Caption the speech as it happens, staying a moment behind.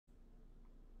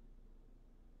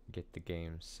get the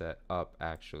game set up,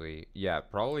 actually. Yeah,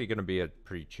 probably gonna be a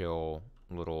pretty chill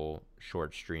little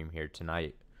short stream here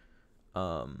tonight.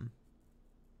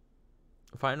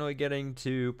 Finally getting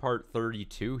to part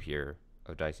 32 here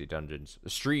of Dicey Dungeons.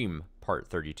 Stream part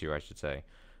 32, I should say.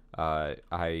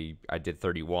 I did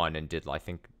 31 and did, I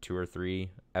think, 2 or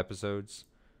 3 episodes.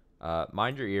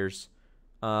 Mind your ears.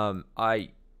 Oh,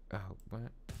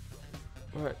 what?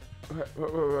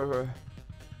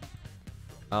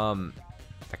 I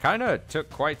kind of took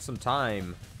quite some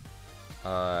time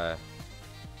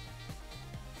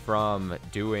from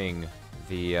doing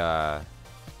the other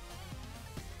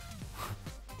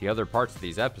parts of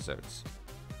these episodes.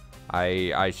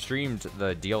 I streamed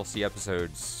the DLC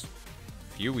episodes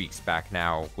a few weeks back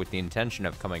now with the intention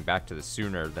of coming back to this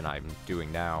sooner than I'm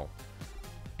doing now.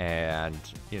 And,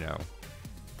 you know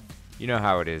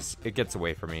how it is. It gets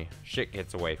away from me. Shit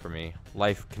gets away from me.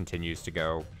 Life continues to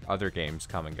go. Other games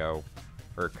come and go.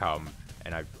 Or come.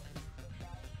 And I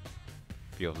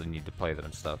feel the need to play them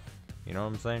and stuff. You know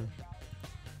what I'm saying?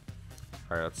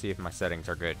 Alright, let's see if my settings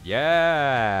are good.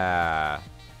 Yeah!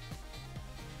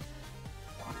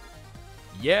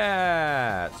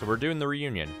 Yeah! So we're doing the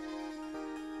reunion.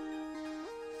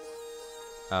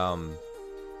 God,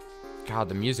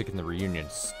 the music in the reunion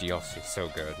DLC is so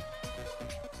good.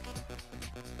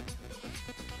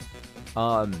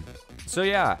 So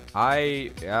yeah,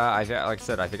 like I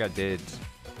said, I think I did,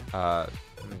 I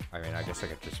mean, I guess I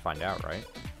could just find out, right?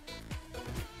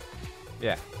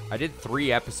 Yeah, I did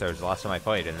 3 episodes the last time I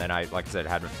played, and then like I said,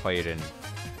 hadn't played in,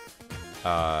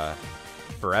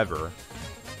 forever.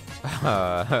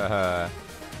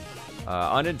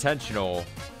 Unintentional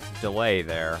delay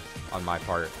there on my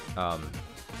part, but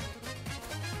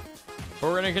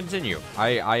we're gonna continue.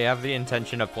 I have the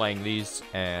intention of playing these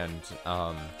and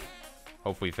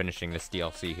hopefully finishing this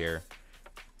DLC here.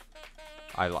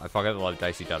 I fucking love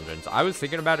Dicey Dungeons. I was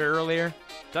thinking about it earlier.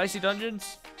 Dicey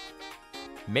Dungeons,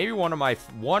 maybe one of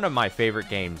my favorite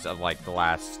games of like the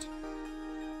last,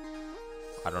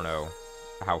 I don't know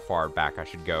how far back I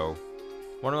should go.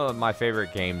 One of my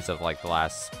favorite games of like the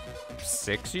last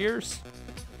 6 years.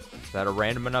 Is that a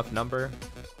random enough number?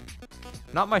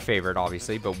 Not my favorite,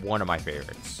 obviously, but one of my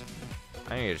favorites.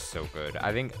 I think it's so good.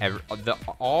 I think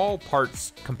all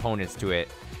parts, components to it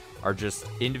are just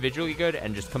individually good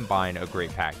and just combine a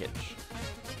great package.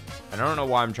 And I don't know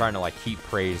why I'm trying to like heap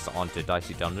praise onto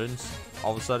Dicey Dungeons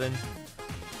all of a sudden,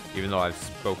 even though I've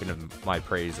spoken of my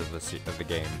praise of the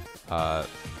game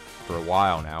for a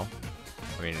while now.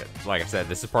 I mean, like I said,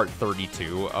 this is part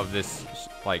 32 of this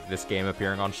game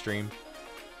appearing on stream.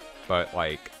 But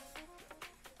like,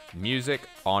 music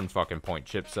on fucking point.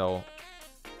 Chip cell,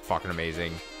 fucking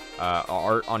amazing.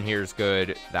 Art on here is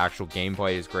good. The actual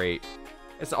gameplay is great.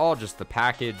 It's all just, the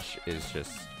package is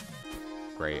just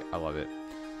great. I love it.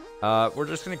 We're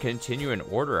just gonna continue in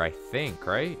order, I think,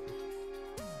 right?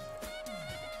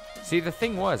 See, the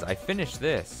thing was, I finished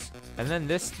this, and then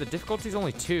the difficulty's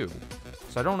only 2.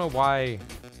 So I don't know why.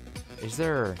 Is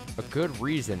there a good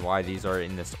reason why these are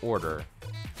in this order?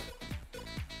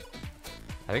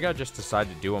 I think I just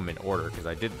decided to do them in order because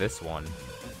I did this one.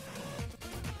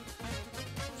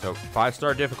 So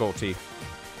 5-star difficulty.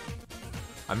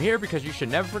 I'm here because you should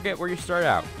never forget where you start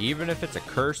out, even if it's a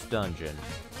cursed dungeon.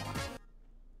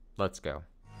 Let's go.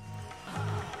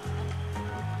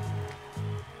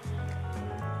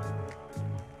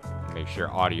 Make sure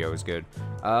audio is good.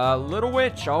 Little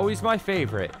Witch, always my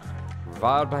favorite.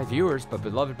 Reviled by viewers, but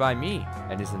beloved by me.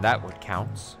 And isn't that what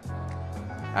counts?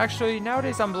 Actually,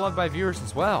 nowadays I'm beloved by viewers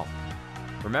as well.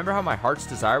 Remember how my heart's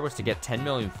desire was to get 10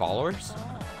 million followers?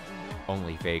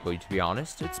 Only vaguely, to be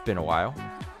honest. It's been a while.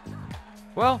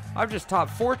 Well, I've just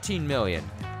topped 14 million.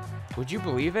 Would you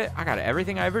believe it? I got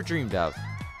everything I ever dreamed of.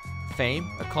 Fame,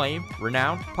 acclaim,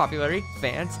 renown, popularity,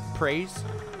 fans, praise.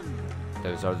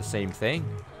 Those are the same thing.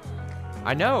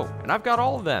 I know, and I've got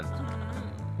all of them.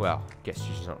 Well, guess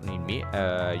you just don't need me.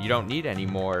 You don't need any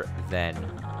more then.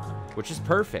 Which is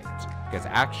perfect, because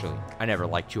actually, I never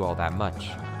liked you all that much.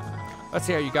 Let's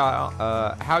see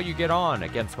how you get on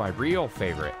against my real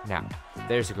favorite. Now,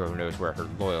 there's a girl who knows where her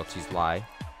loyalties lie.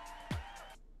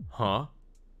 Huh?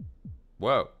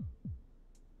 Whoa.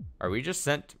 Are we just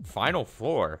sent final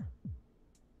floor?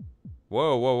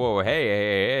 Whoa, whoa, whoa,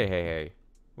 hey.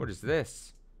 What is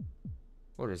this?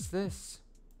 What is this?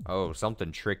 Oh,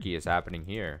 something tricky is happening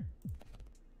here.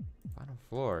 Final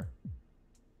floor.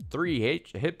 3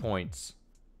 hit points.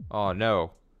 Oh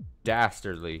no.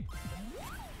 Dastardly.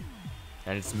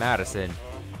 And it's Madison.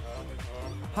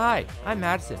 Hi, I'm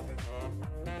Madison.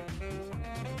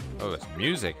 Oh, it's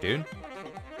music, dude.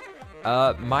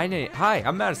 Hi,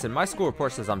 I'm Madison. My school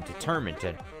report says I'm determined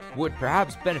and would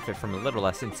perhaps benefit from a little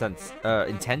less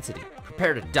intensity.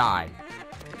 Prepare to die.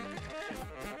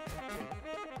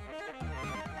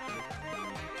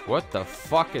 What the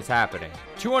fuck is happening?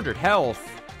 200 health.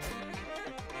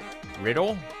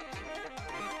 Riddle?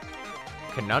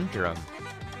 Conundrum.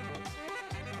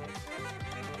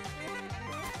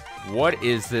 What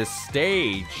is this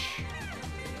stage?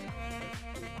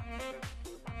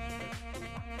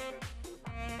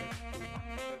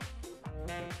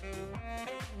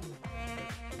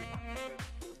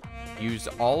 Use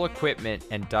all equipment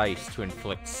and dice to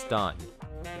inflict stun.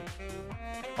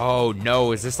 Oh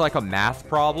no, is this like a math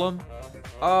problem?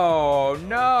 Oh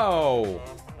no!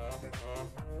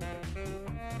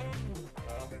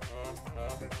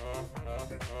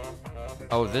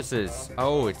 Oh, this is...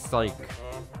 Oh, it's like...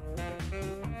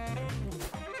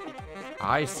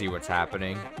 I see what's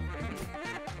happening.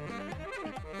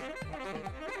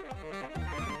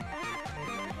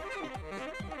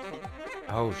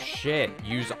 Oh shit,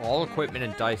 use all equipment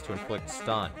and dice to inflict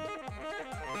stun.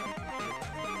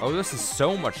 Oh, this is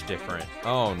so much different.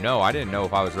 Oh no, I didn't know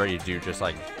if I was ready to do just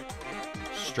like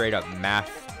straight up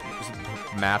math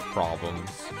problems.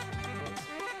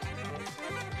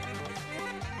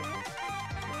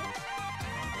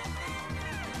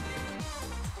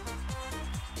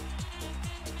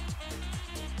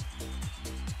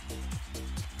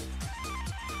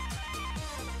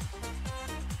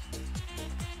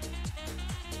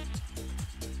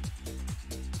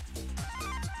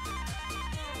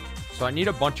 So I need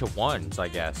a bunch of ones, I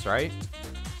guess, right?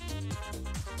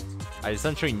 I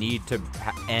essentially need to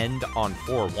end on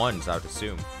 4 ones, I would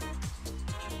assume.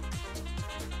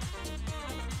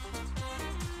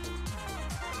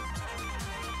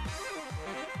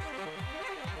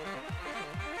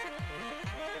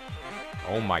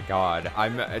 Oh my god,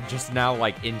 I'm just now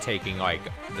like intaking like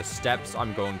the steps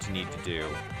I'm going to need to do.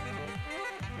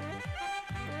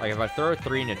 Like if I throw a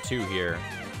 3 and a 2 here,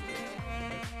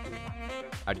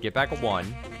 I'd get back a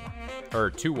 1,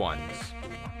 or 2 ones.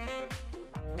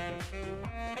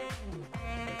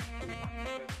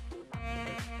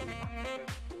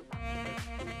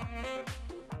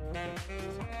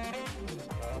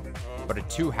 But a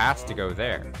 2 has to go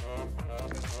there.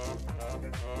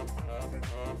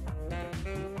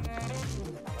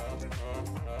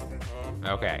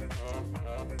 Okay.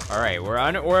 All right,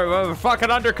 we're fucking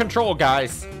under control,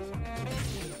 guys.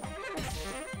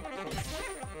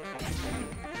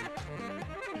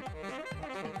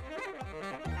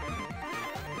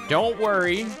 Don't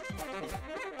worry.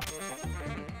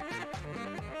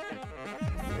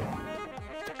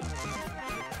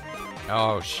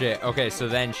 Oh, shit. Okay, so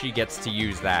then she gets to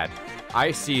use that.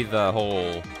 I see the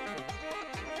whole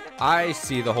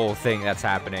thing that's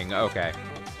happening. Okay.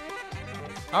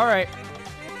 All right.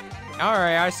 All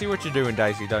right, I see what you're doing,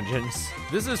 Dicey Dungeons.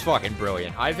 This is fucking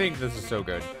brilliant. I think this is so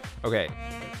good. Okay.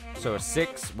 So a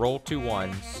 6, roll 2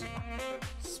 ones.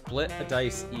 Split a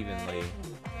dice evenly.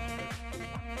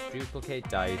 Duplicate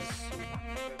dice.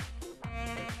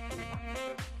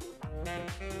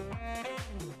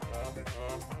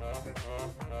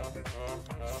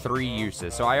 Three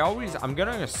uses. So I'm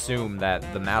gonna assume that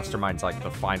the mastermind's like the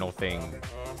final thing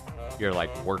you're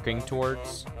like working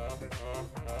towards.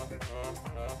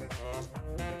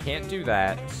 Can't do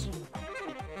that.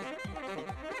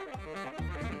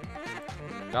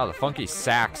 God, the funky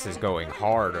sax is going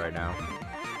hard right now.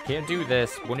 Can't do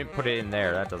this. Wouldn't put it in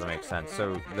there. That doesn't make sense.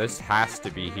 So this has to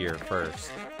be here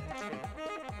first.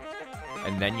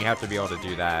 And then you have to be able to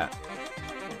do that.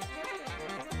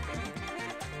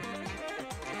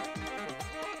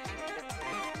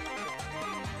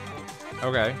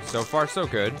 Okay, so far so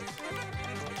good.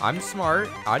 I'm smart.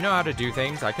 I know how to do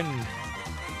things. I can...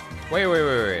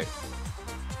 Wait.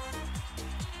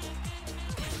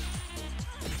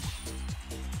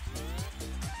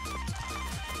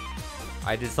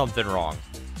 I did something wrong.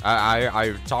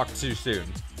 I talked too soon.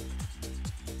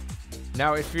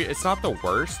 Now, it's not the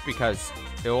worst because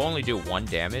it'll only do 1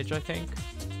 damage, I think.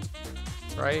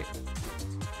 Right?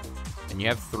 And you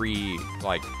have 3,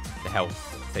 like, health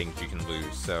things you can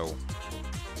lose, so...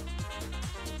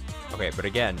 Okay, but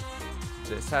again,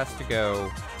 this has to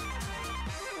go...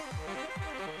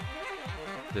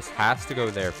 This has to go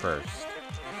there first.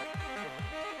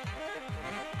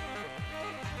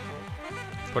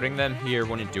 Putting them here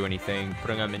wouldn't do anything.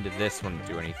 Putting them into this wouldn't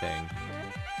do anything.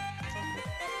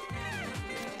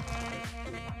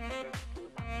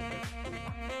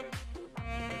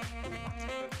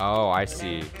 Oh, I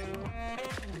see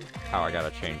how I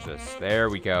gotta change this. There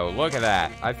we go. Look at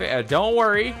that. Don't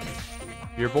worry.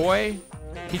 Your boy,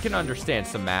 he can understand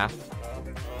some math.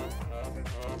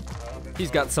 He's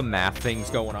got some math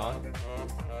things going on.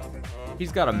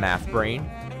 He's got a math brain.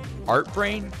 Art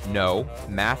brain? No.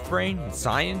 Math brain?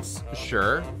 Science?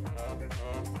 Sure.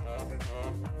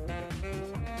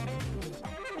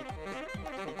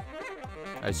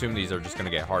 I assume these are just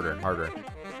gonna get harder and harder.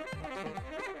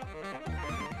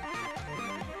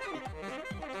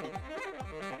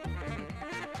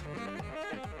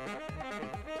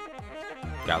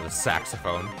 Got the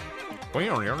saxophone.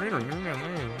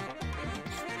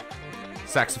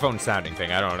 Saxophone sounding thing.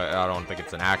 I don't think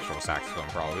it's an actual saxophone,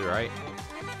 probably, right?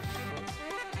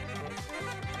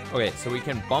 Okay, so we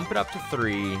can bump it up to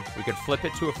 3. We could flip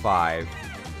it to a 5.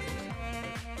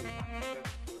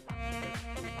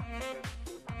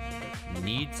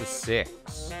 Needs a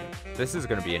 6. This is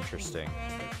gonna be interesting.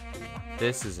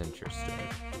 This is interesting.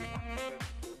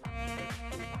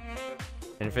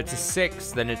 And if it's a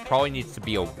 6, then it probably needs to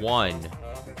be a 1.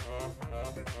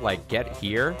 Like, get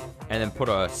here, and then put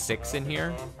a 6 in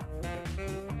here.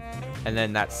 And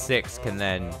then that 6 can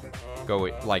then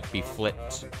go, like, be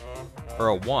flipped. Or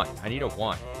a 1. I need a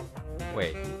 1.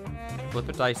 Wait. Flip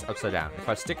the dice upside down. If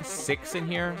I stick a 6 in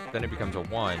here, then it becomes a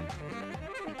 1.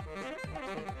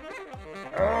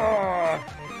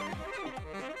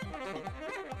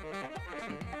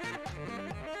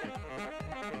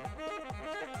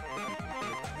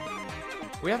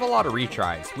 We have a lot of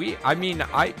retries. I mean,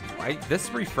 this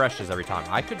refreshes every time.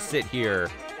 I could sit here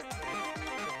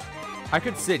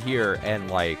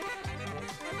and, like,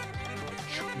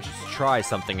 just try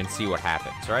something and see what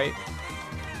happens, right?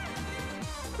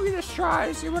 We just try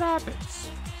to see what happens.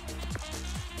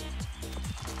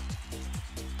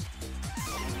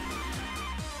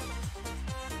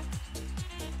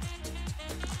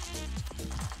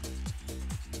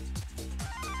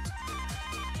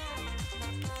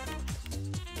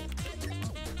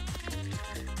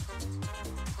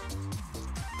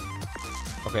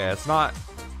 Okay, that's not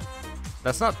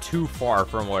too far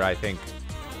from what I think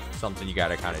something you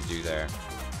gotta kind of do there.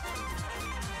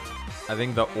 I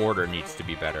think the order needs to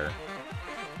be better.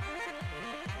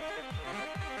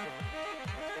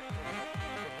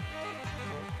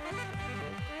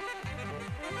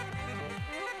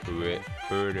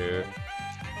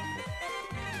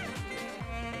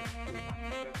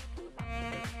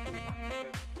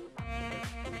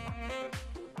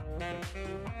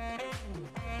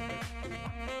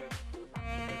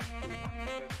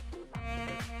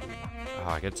 Oh,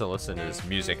 I get to listen to this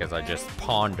music as I just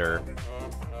ponder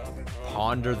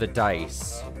the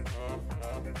dice.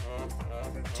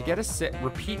 To get a sit,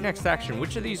 repeat next action.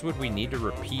 Which of these would we need to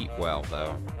repeat well,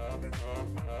 though?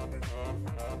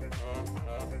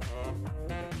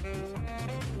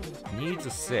 Needs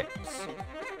a 6.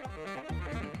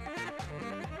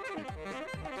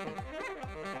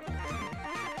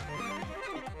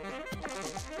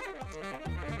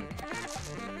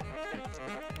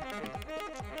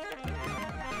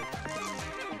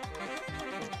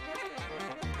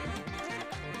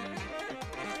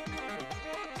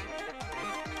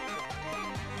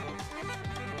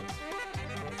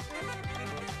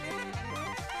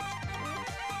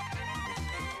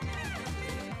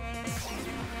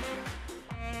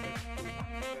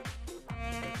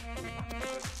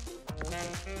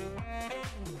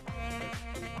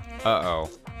 Uh-oh.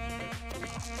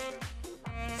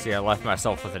 See, I left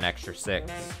myself with an extra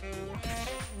 6.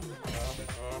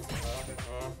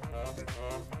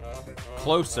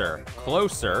 Closer.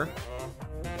 Closer.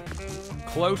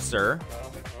 Closer.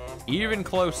 Even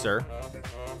closer.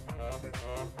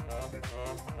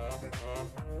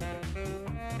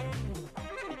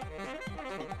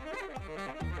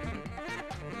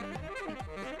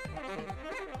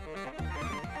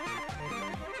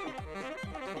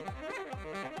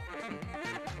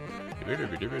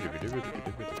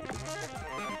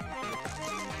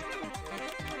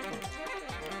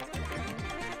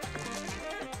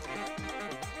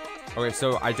 Okay,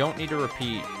 so I don't need to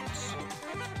repeat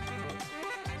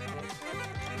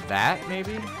that,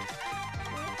 maybe?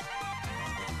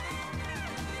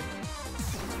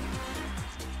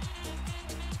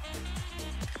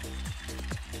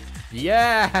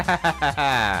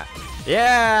 Yeah!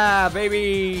 Yeah,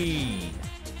 baby!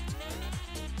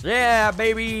 Yeah,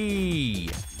 baby!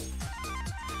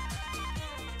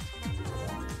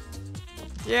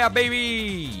 Yeah,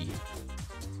 baby!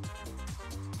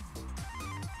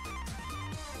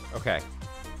 Okay.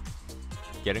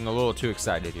 Getting a little too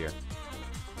excited here.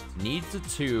 Needs a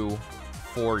 2,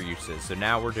 4 uses. So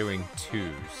now we're doing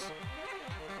 2s.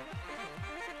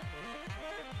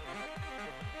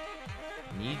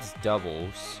 Needs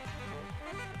doubles.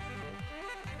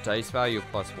 Dice value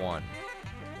 +1.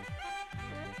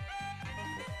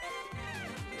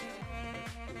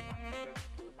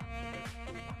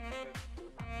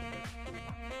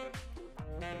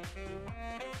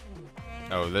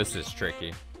 Oh, this is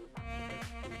tricky.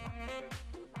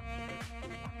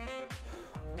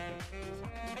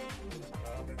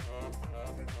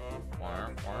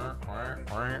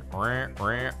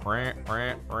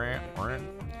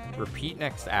 Repeat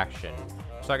next action.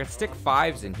 So I could stick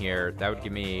 5s in here. That would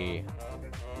give me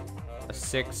a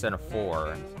 6 and a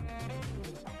 4.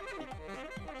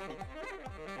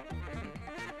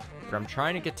 But I'm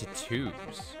trying to get to 2s.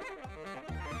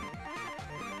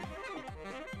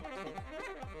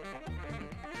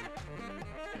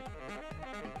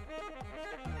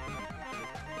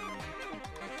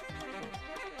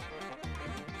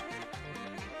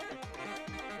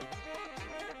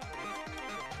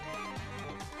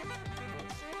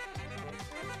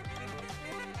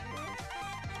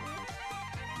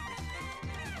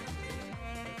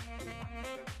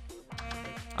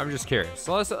 I'm just curious.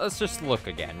 So let's just look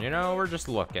again. You know, we're just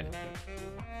looking.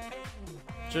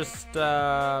 Just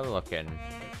looking.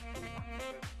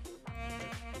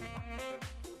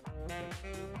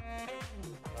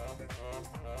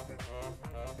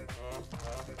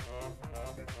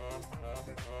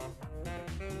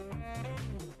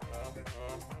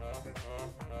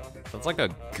 Sounds like a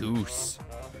goose.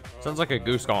 Sounds like a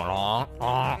goose going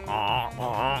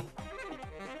on.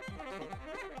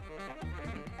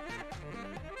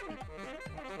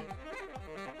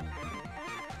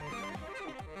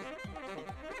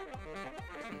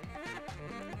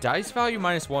 Dice value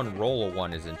 -1, roll a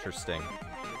 1 is interesting.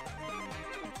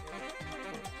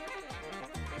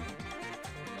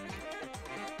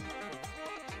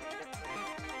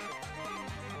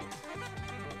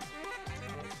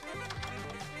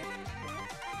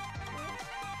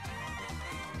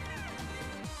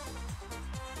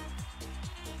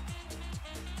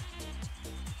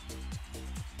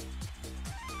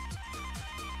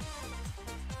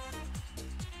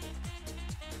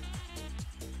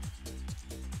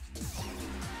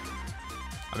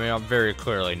 I mean, I'm very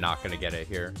clearly not gonna get it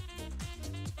here.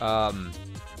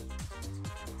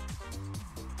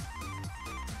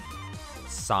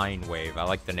 Sine wave. I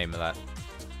like the name of that.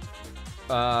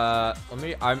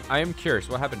 I am curious.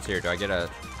 What happens here? Do I get a...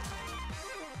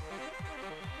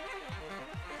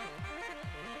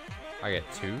 I get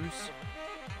 2s?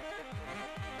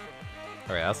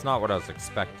 Okay, that's not what I was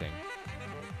expecting.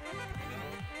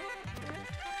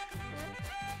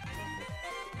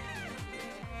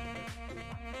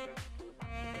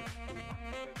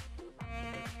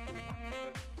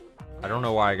 I don't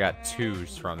know why I got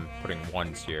 2s from putting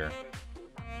 1s here.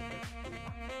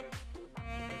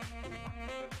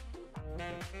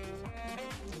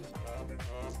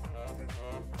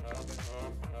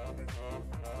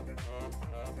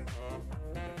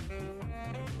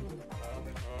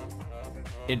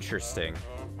 Interesting.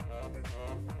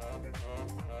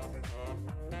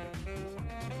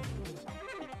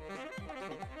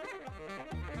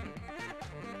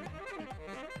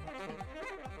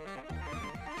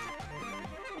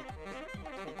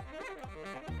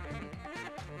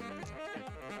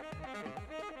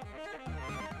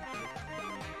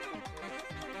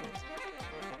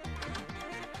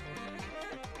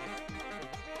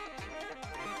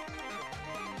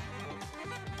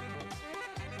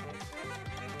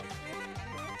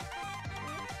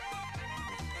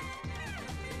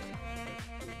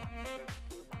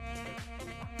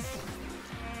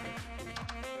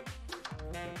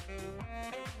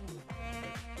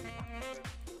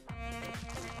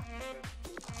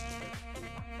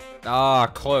 Ah,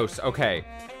 close. Okay.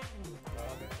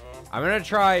 I'm gonna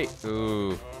try...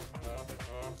 Ooh.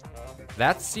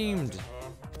 That seemed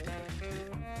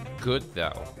good,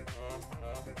 though.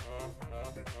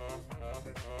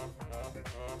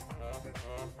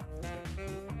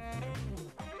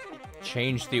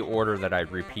 Change the order that I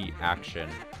repeat action.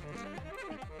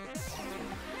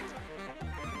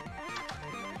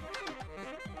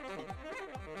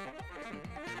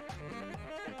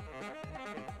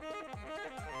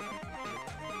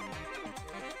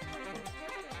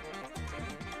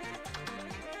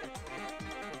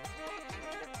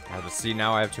 See,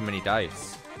 now I have too many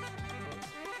dice.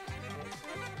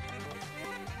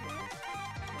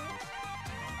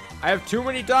 I have too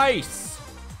many dice!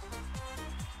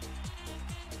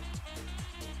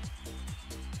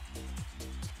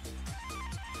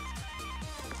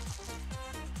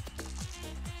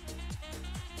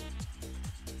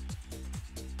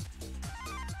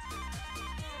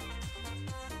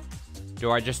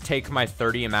 Do I just take my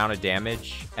 30 amount of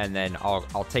damage and then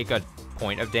I'll take a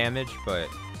point of damage, but...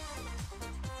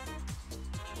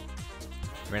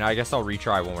 I mean, I guess I'll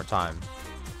retry one more time.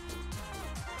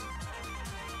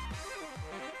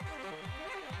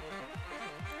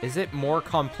 Is it more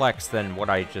complex than what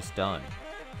I just done?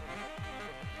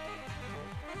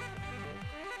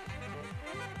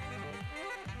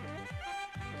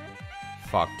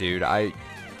 Fuck, dude. I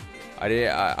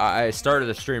started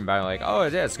the stream by like, oh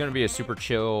yeah, it's gonna be a super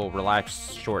chill,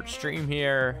 relaxed, short stream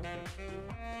here.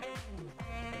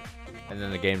 And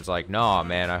then the game's like, nah,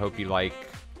 man, I hope you like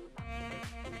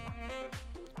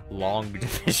long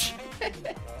division.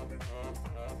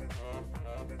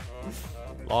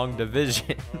 Long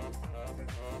division.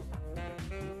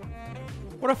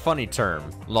 What a funny term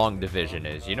long division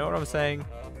is. You know what I'm saying?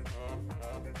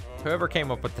 Whoever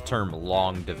came up with the term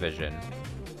long division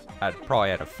probably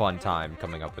had a fun time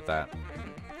coming up with that.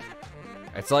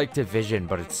 It's like division,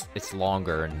 but it's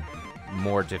longer and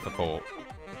more difficult.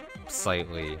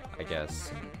 Slightly, I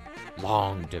guess.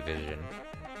 Long division.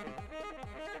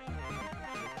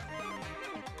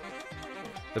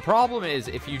 The problem is,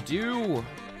 if you do...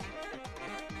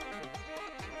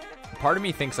 Part of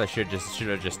me thinks I should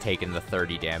have just taken the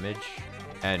 30 damage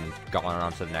and gone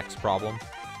on to the next problem.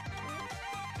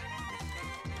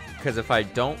 Because if I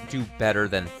don't do better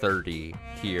than 30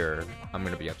 here, I'm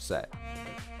going to be upset.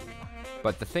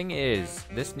 But the thing is,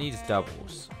 this needs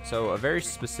doubles. So a very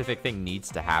specific thing needs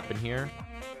to happen here.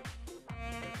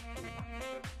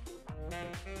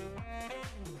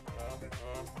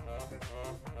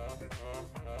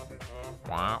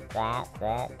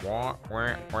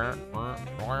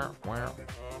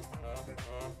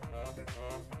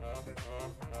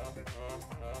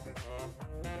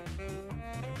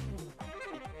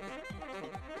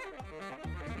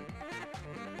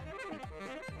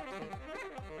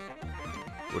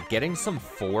 Would getting some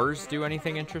 4s do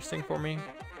anything interesting for me?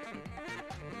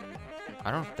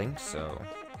 I don't think so.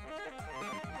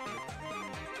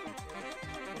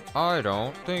 I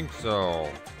don't think so.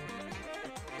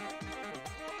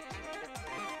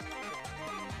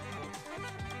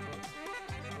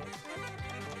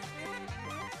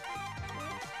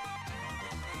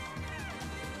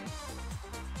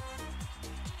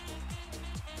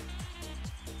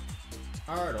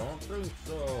 I don't think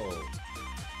so.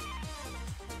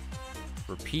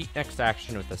 Repeat next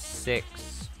action with a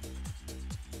 6.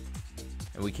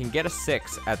 And we can get a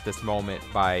 6 at this moment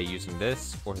by using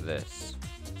this or this.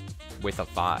 With a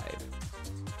 5.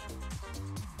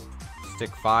 Stick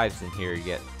 5s in here, you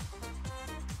get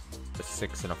a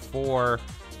 6 and a 4.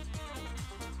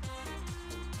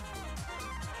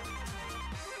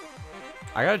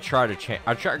 I gotta try to change.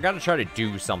 I gotta try to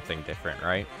do something different,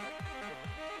 right?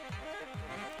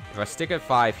 If I stick a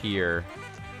 5 here,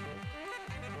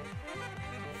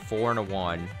 4 and a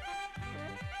 1,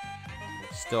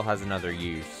 still has another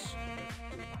use.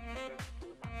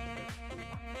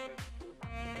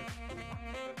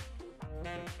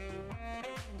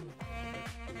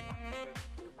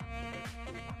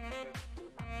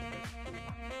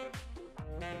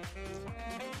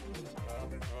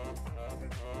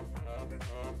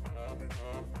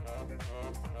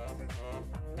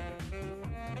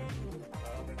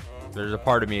 There's a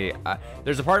part of me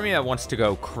that wants to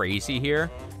go crazy here,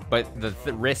 but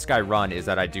the risk I run is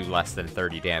that I do less than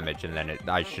 30 damage, and then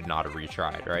I should not have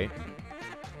retried, right?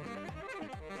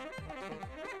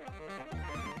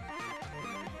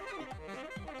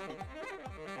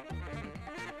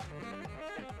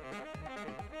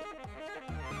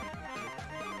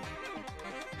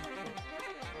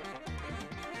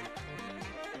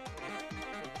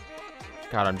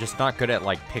 God, I'm just not good at,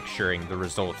 like, picturing the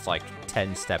results, like,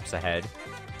 10 steps ahead.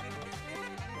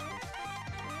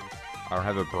 I don't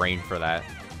have a brain for that.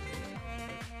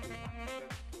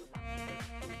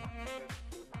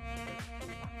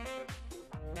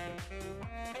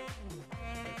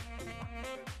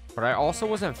 But I also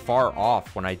wasn't far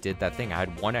off when I did that thing. I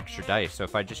had 1 extra dice, so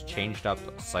if I just changed up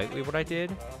slightly what I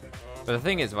did. But the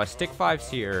thing is, if I stick 5s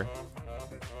here,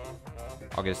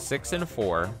 I'll get a 6 and a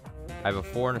 4. I have a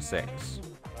 4 and a 6.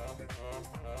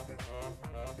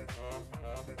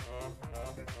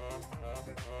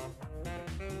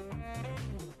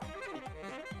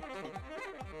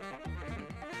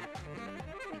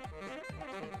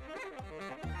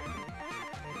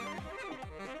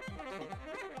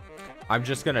 I'm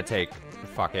just gonna take,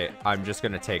 fuck it. I'm just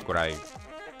gonna take what I...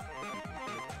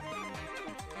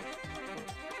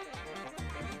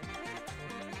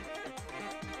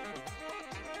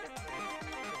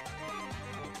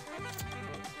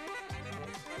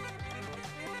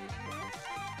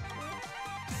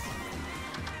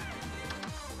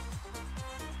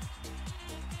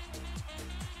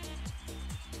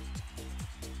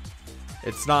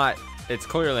 It's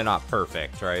clearly not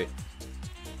perfect, right?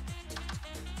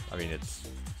 I mean, it's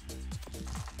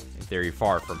in theory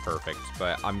far from perfect,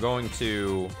 but I'm going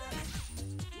to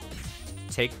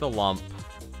take the lump.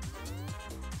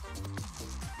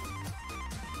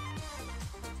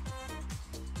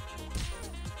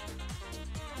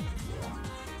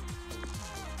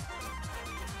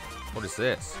 What is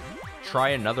this? Try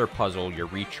another puzzle. Your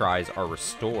retries are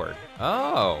restored.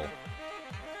 Oh.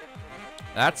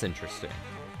 That's interesting.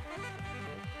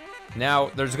 Now,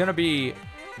 there's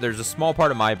a small part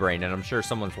of my brain, and I'm sure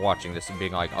someone's watching this and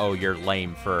being like, oh, you're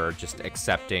lame for just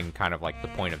accepting kind of like the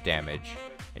point of damage,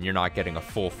 and you're not getting a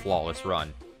full flawless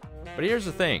run. But here's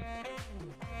the thing.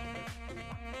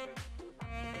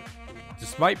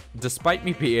 Despite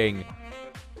me being,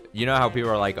 you know how people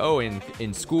are like, oh,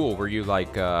 in school, were you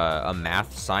like a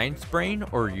math science brain,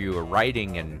 or you a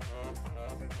writing and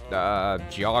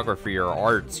geography or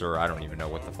arts, or I don't even know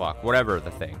what the fuck, whatever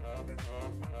the thing.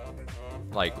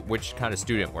 Like, which kind of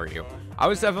student were you? I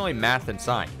was definitely math and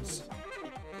science.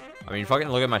 I mean, fucking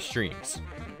look at my streams.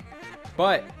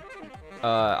 But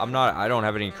I don't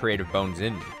have any creative bones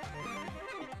in me.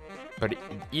 But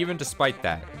even despite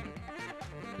that,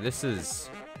 this is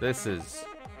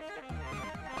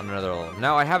another level.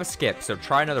 Now I have a skip, so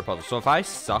try another puzzle. So if I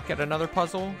suck at another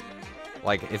puzzle,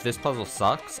 like if this puzzle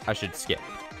sucks, I should skip.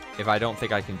 If I don't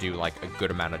think I can do like a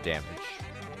good amount of damage.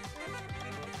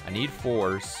 I need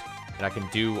 4s, and I can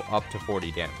do up to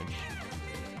 40 damage.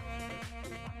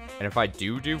 And if I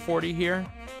do 40 here,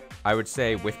 I would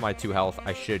say with my 2 health,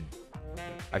 I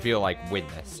feel like win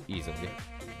this easily.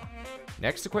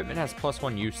 Next equipment has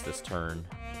 +1 use this turn.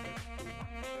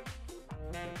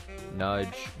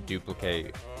 Nudge,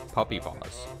 duplicate, puppy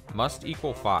paws. Must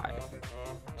equal 5.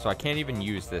 So I can't even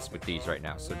use this with these right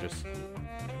now. So just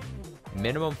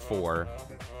minimum 4,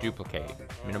 duplicate.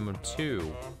 Minimum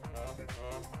 2,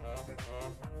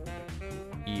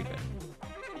 even.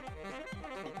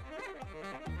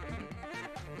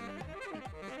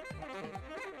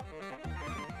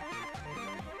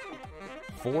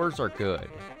 Fours are good.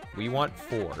 We want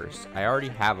 4s. I already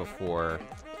have a 4.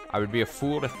 I would be a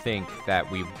fool to think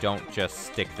that we don't just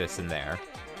stick this in there.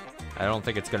 I don't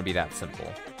think it's going to be that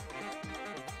simple.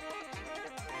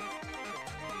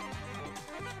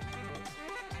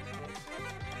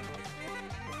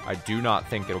 I do not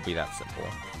think it'll be that simple.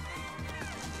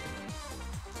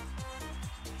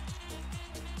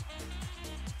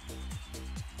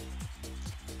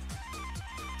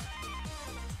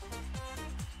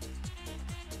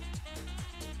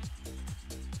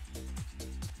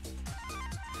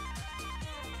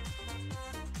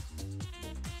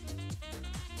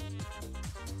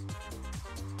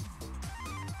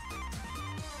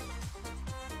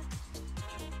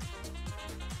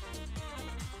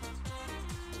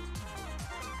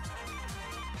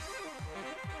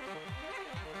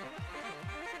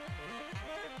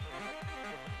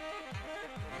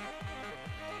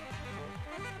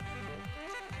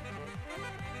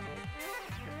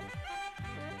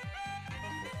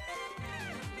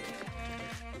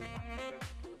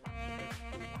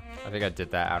 I think I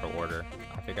did that out of order.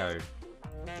 I think I...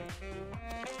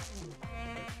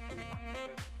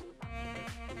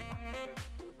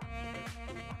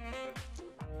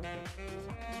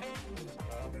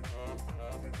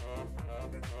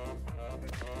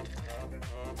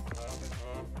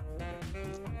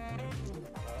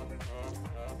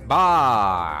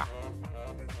 Bah!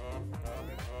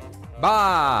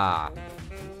 Bah!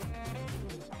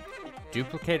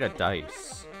 Duplicate a dice.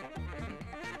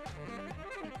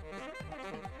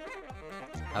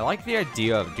 I like the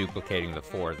idea of duplicating the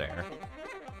 4 there.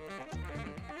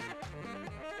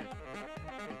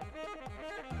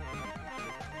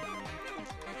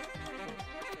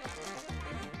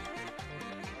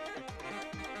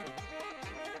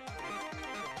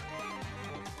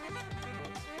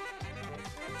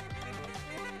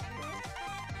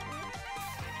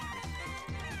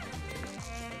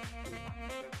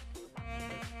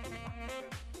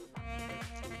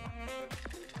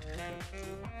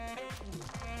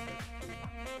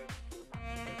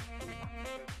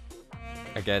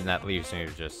 Again, that leaves me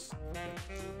just...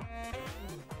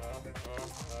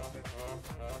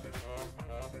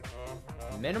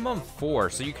 Minimum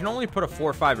 4, so you can only put a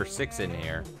 4, 5, or 6 in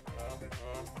here.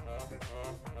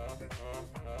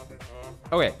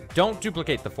 Okay, don't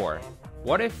duplicate the 4.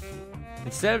 What if,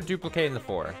 instead of duplicating the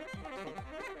 4...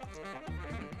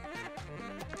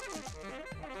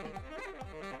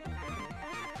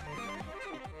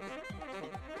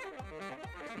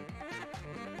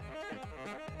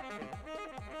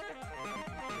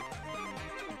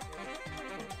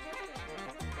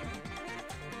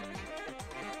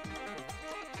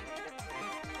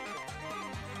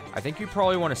 I think you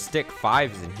probably want to stick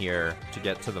 5s in here to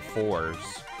get to the 4s.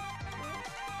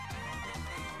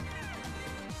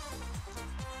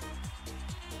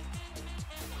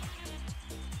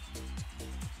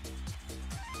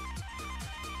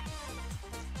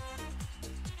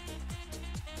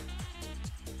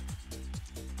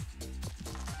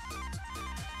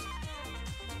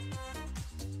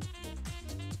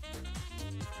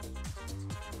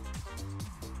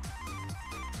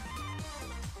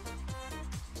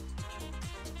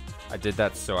 I did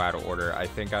that so out of order. I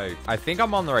think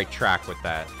I'm on the right track with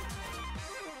that.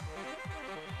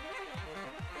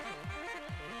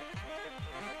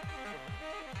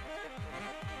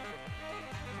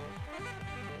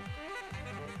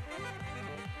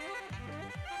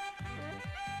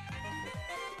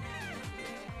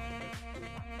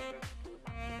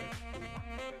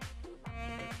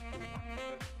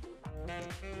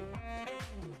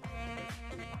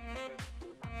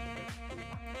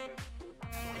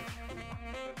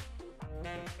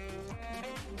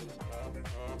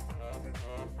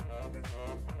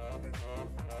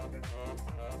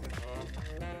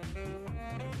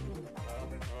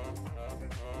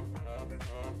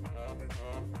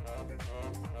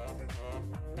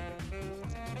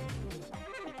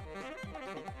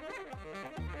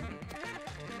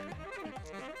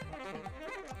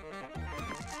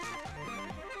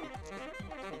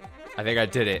 I think I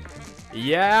did it.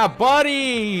 Yeah,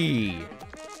 buddy!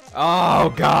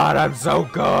 Oh, God, I'm so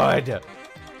good.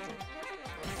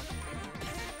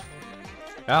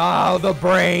 Oh, the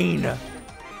brain.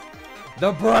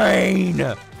 The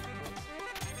brain.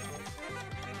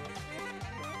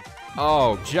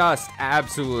 Oh, just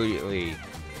absolutely.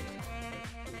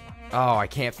 Oh, I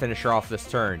can't finish her off this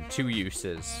turn. 2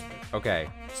 uses. Okay,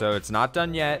 so it's not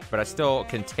done yet, but I still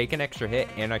can take an extra hit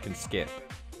and I can skip.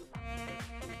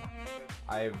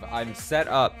 I'm set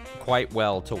up quite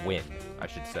well to win, I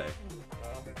should say.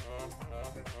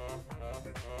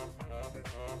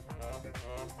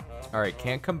 Alright,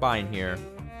 can't combine here.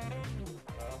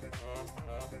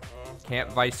 Can't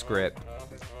vice grip.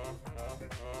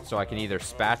 So I can either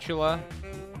spatula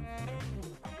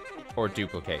or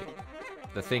duplicate.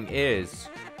 The thing is,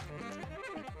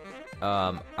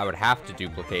 I would have to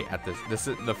duplicate at this. This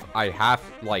is the, I have,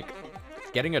 like,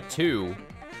 getting a 2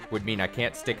 would mean I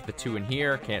can't stick the 2 in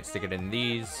here, can't stick it in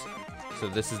these. So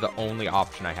this is the only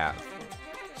option I have.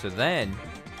 So then,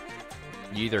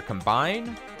 you either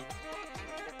combine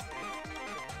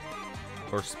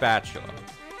or spatula.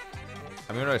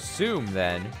 I'm gonna assume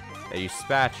then that you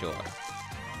spatula.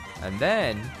 And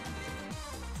then,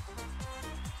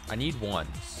 I need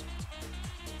ones.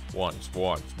 Ones.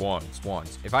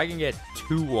 If I can get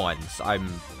 2 ones, I'm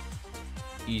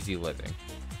easy living.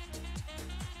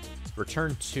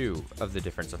 Return 2 of the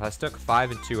difference. If I stuck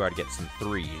 5 and 2, I'd get some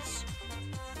 3s.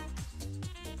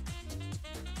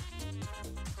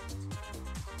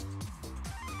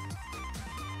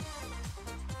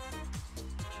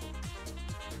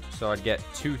 So I'd get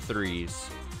 2 3s,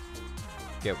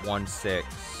 get 1 6,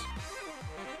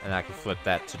 and I can flip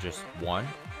that to just 1.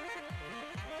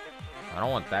 I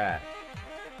don't want that.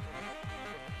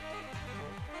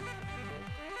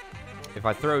 If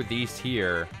I throw these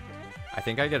here, I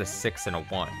think I get a 6 and a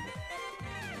 1.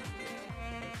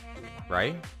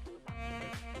 Right?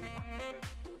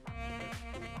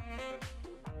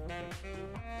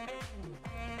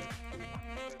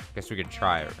 Guess we could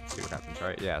try it and see what happens,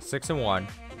 right? Yeah, 6 and 1.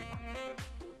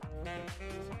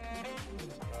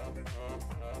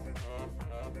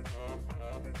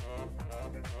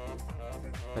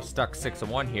 If I stuck 6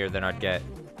 and 1 here, then I'd get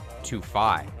 2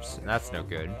 5s, and that's no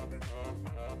good.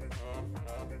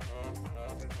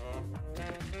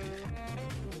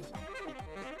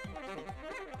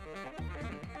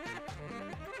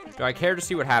 Do I care to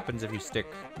see what happens if you stick?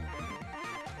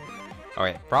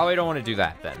 Okay, probably don't want to do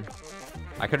that then.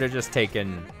 I could have just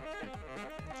taken...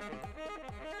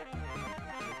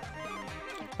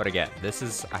 But again, this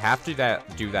is... I have to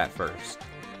do that first.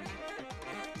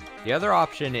 The other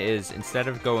option is, instead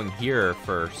of going here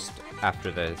first after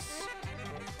this,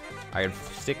 I can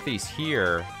stick these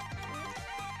here,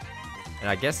 and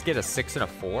I guess get a 6 and a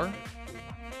 4?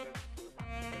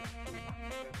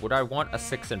 Would I want a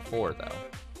 6 and 4, though?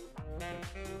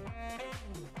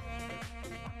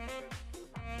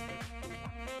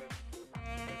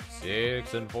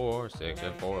 Six and four. 6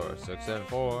 and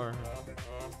 4.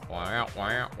 Wow,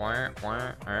 wow, wow,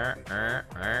 wow.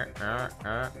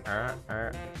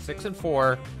 6 and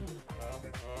 4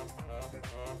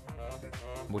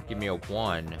 would give me a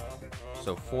 1.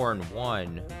 So 4 and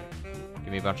 1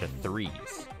 give me a bunch of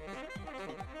 3s.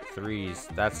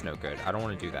 3s, that's no good. I don't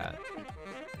want to do that.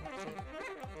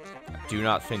 I do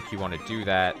not think you want to do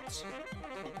that.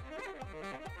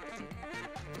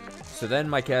 So then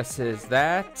my guess is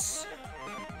that...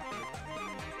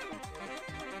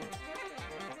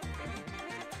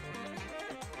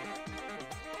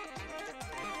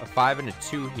 a 5 and a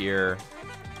 2 here.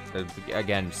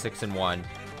 Again, 6 and 1.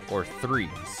 Or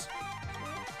 3s.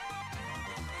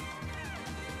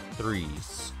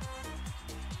 3s.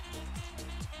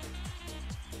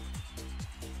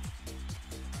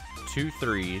 Two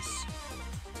 3s.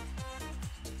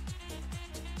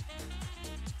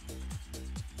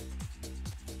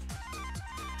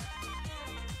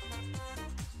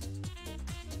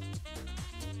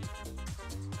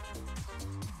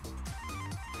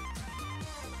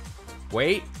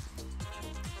 Wait.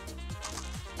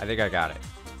 I think I got it.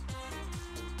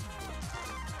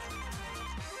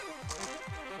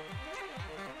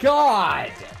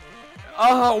 God!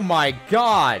 Oh my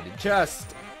god!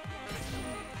 Just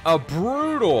a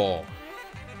brutal.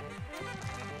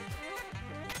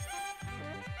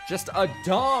 Just a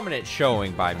dominant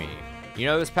showing by me. You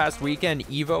know, this past weekend,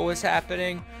 EVO was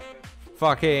happening.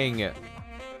 Fucking.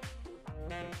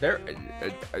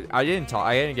 I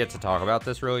didn't get to talk about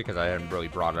this really because I hadn't really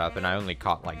brought it up, and I only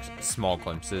caught like small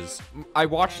glimpses. I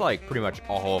watched like pretty much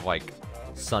all of like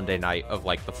Sunday night of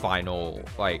like the final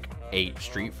like 8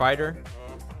 Street Fighter,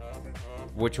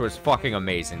 which was fucking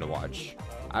amazing to watch.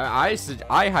 I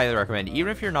highly recommend,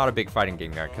 even if you're not a big fighting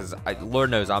game guy, because Lord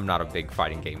knows I'm not a big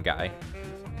fighting game guy,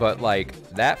 but like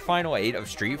that final 8 of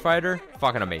Street Fighter,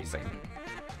 fucking amazing.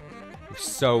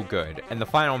 So good. And the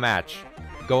final match,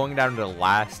 going down to the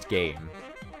last game,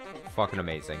 fucking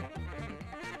amazing.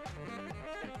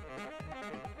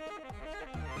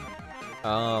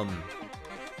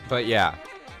 But yeah,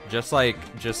 just like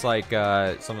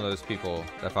some of those people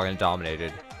that fucking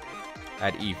dominated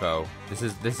at EVO.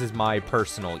 This is my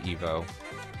personal EVO.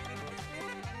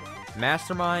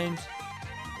 Mastermind.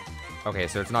 Okay,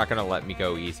 so it's not gonna let me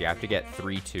go easy. I have to get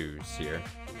 3 2s here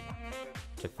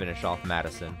to finish off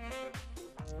Madison.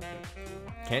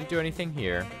 Can't do anything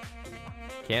here.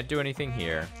 Can't do anything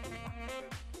here.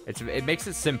 It makes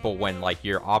it simple when like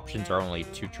your options are only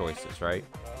 2 choices, right?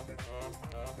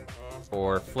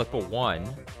 Or flip a 1,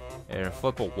 and if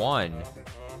flip a 1,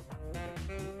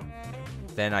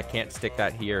 then I can't stick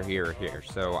that here, here, or here.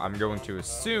 So I'm going to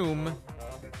assume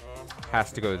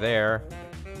has to go there.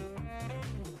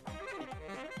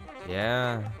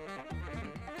 Yeah.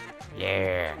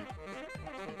 Yeah.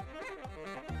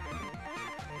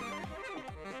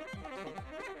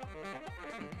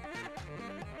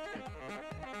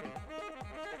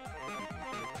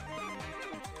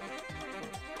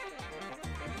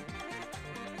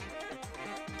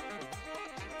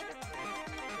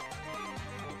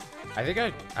 I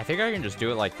think I can just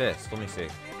do it like this. Let me see.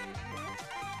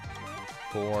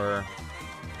 4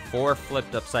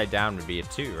 flipped upside down would be a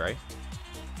 2, right?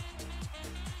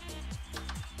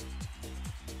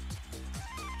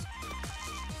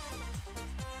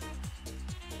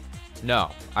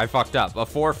 No, I fucked up. A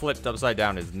 4 flipped upside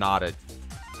down is not a...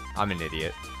 I'm an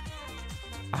idiot.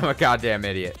 I'm a goddamn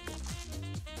idiot.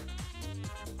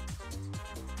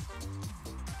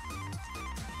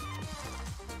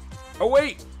 Oh,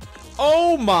 wait!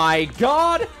 Oh my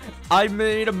god! I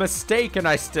made a mistake and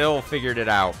I still figured it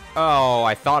out. Oh,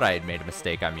 I thought I had made a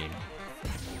mistake, I mean.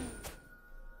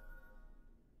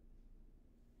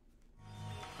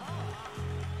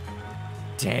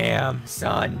 Damn,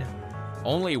 son.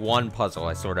 Only one puzzle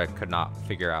I sort of could not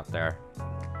figure out there.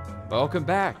 Welcome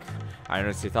back. I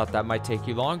honestly thought that might take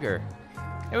you longer.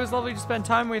 It was lovely to spend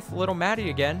time with little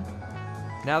Maddie again.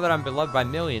 Now that I'm beloved by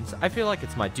millions, I feel like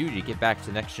it's my duty to get back to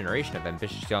the next generation of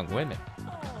ambitious young women.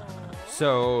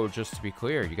 So, just to be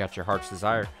clear, you got your heart's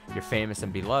desire, you're famous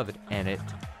and beloved, and it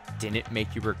didn't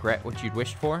make you regret what you'd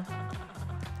wished for?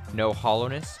 No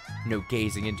hollowness, no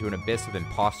gazing into an abyss of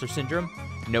imposter syndrome,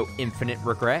 no infinite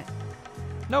regret?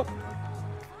 Nope.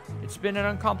 It's been an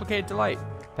uncomplicated delight,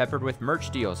 peppered with merch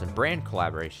deals and brand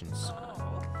collaborations.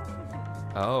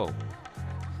 Oh.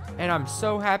 And I'm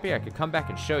so happy I could come back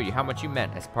and show you how much you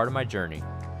meant as part of my journey.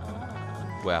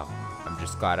 Well, I'm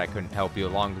just glad I couldn't help you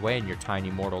along the way in your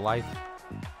tiny mortal life.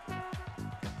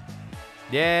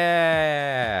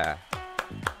 Yeah!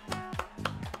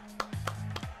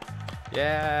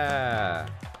 Yeah!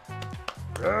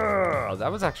 Ugh, that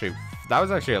was actually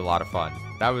a lot of fun.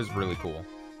 That was really cool.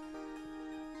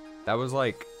 That was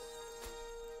like...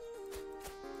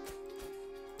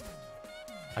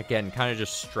 Again, kind of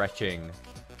just stretching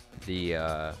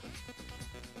the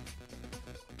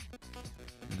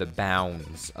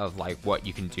bounds of like what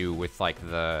you can do with like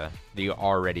the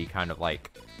already kind of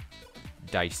like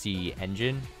Dicey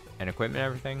engine and equipment and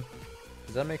everything.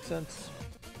 Does that make sense?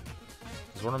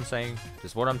 Is what I'm saying?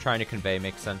 Does what I'm trying to convey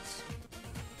make sense?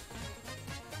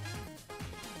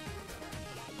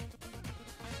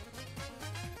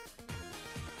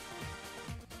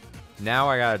 Now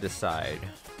I gotta decide.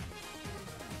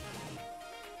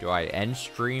 Do I end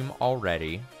stream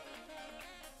already?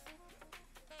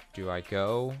 Do I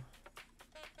go?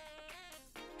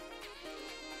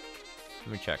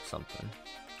 Let me check something.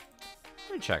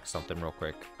 Let me check something real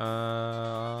quick.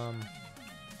 Now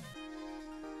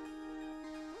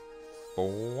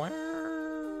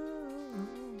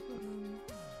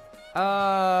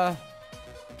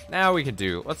we can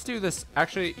do. Let's do this.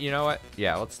 Actually, you know what?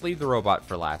 Yeah, let's leave the robot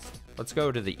for last. Let's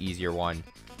go to the easier one.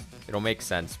 It'll make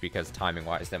sense because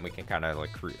timing-wise, then we can kind of like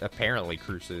apparently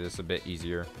cruise through this a bit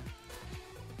easier.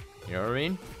 You know what I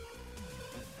mean?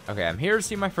 Okay, I'm here to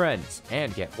see my friends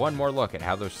and get one more look at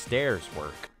how those stairs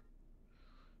work.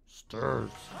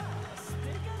 Stairs.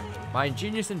 My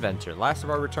ingenious inventor, last of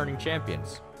our returning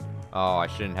champions. Oh, I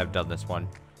shouldn't have done this one.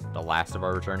 The last of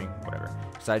our returning, whatever.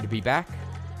 Excited to be back?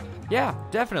 Yeah,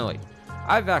 definitely.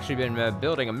 I've actually been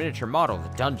building a miniature model of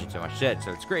the dungeons in my shed,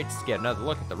 so it's great to get another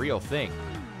look at the real thing.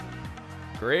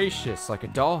 Gracious, like a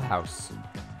dollhouse.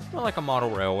 Not like a model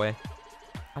railway.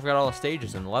 I've got all the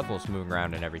stages and levels moving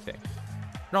around and everything.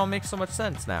 It all makes so much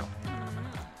sense now.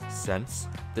 Sense?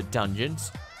 The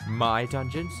dungeons? My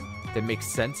dungeons? That makes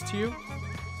sense to you?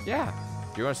 Yeah.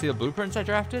 Do you want to see the blueprints I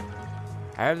drafted?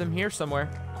 I have them here somewhere.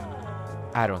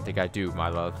 I don't think I do, my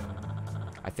love.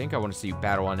 I think I want to see you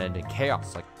battle unending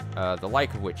chaos, like the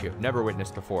like of which you have never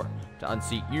witnessed before, to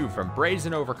unseat you from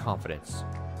brazen overconfidence.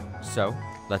 So,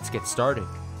 let's get started.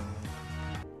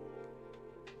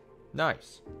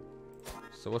 Nice.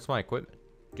 So what's my equipment?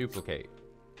 Duplicate.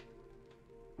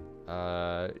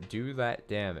 Do that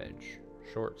damage.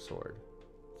 Short sword.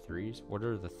 Threes? What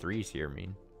do the threes here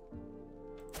mean?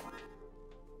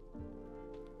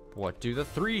 What do the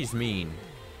threes mean?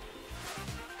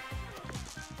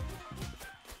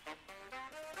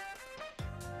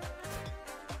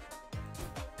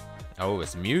 Oh,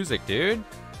 it's music, dude.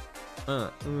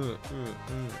 I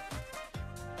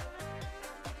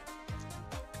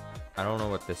don't know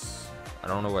what this... I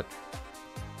don't know what...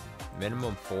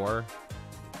 Minimum 4.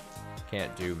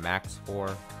 Can't do max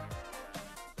 4.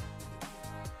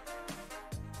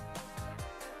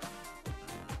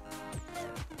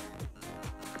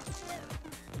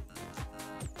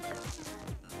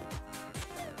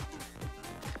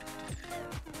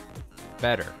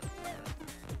 Better.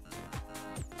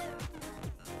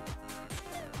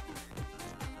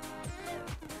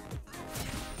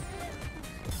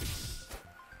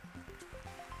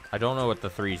 I don't know what the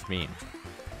threes mean.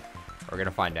 We're gonna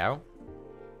find out.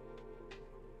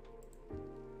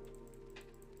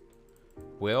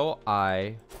 Will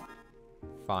I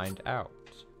find out?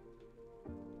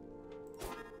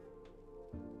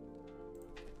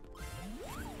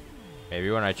 Maybe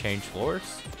when I change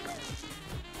floors?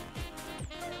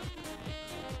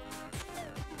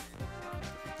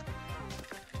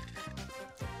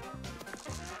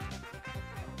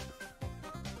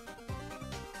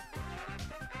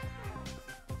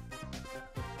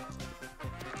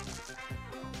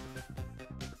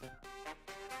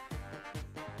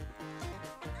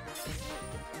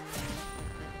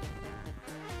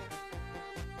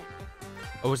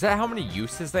 Oh, is that how many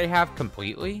uses they have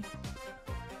completely?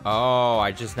 Oh,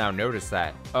 I just now noticed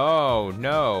that. Oh,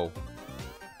 no.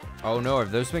 Oh, no.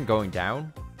 Have those been going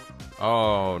down?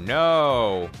 Oh,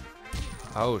 no.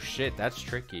 Oh, shit. That's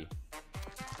tricky.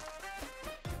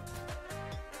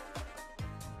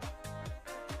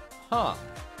 Huh.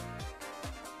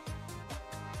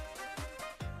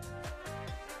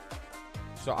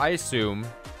 So I assume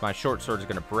my short sword is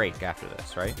going to break after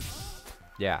this, right?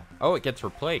 Yeah. Oh, it gets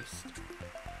replaced.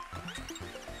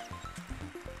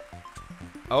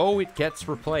 Oh, it gets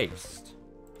replaced.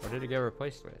 What did it get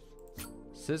replaced with?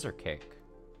 Scissor kick.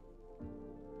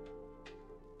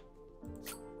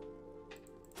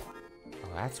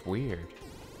 Oh, that's weird.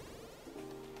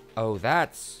 Oh,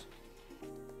 that's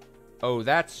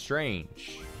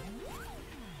strange.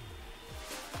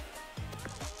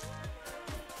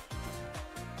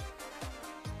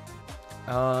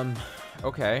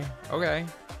 Okay. Okay.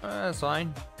 That's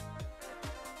fine.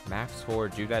 Max 4,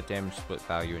 do that damage split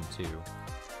value in 2.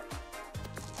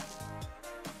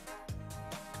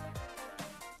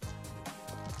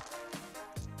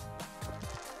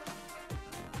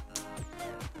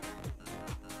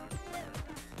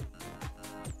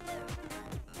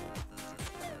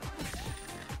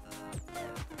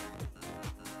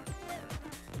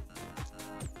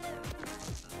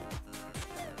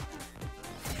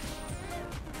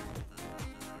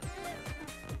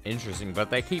 Interesting, but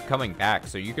they keep coming back,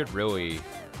 so you could really...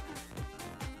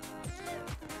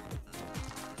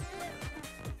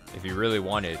 If you really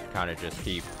wanted, kind of just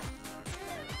keep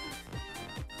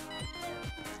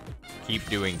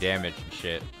doing damage and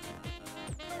shit.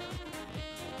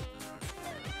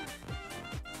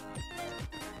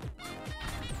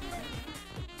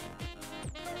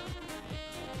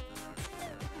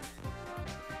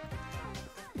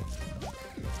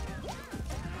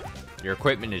 Your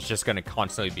equipment is just going to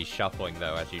constantly be shuffling,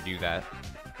 though, as you do that.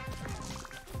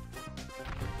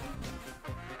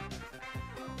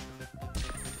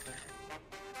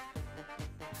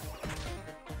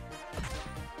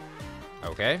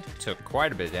 Okay, took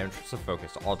quite a bit of damage, so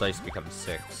focus. All dice become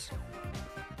 6.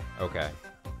 Okay.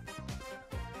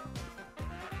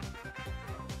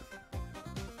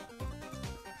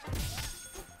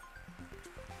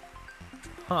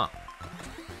 Huh.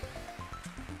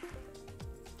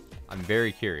 I'm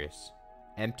very curious.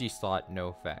 Empty slot, no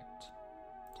effect.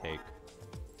 Take.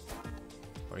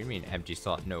 What do you mean, empty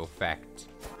slot, no effect?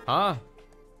 Huh?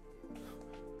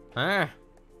 Huh?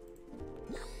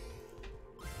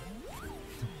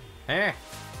 Huh?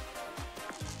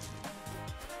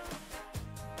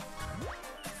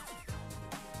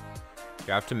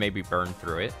 Do I have to maybe burn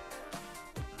through it?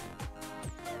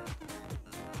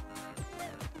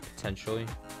 Potentially.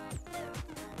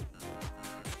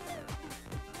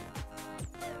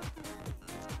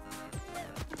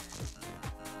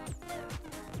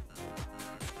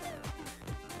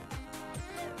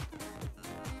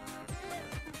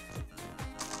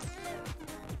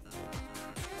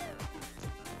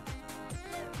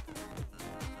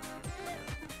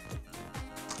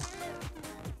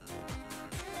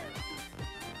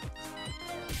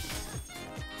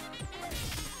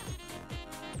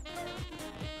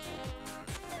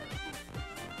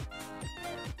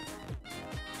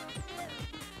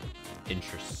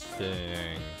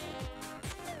 Interesting.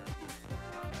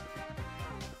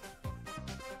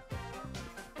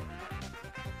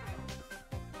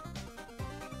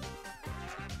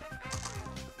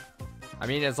 I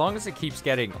mean, as long as it keeps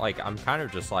getting, like, I'm kind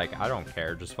of just like, I don't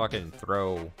care. Just fucking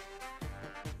throw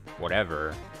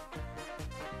whatever.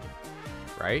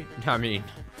 Right? I mean...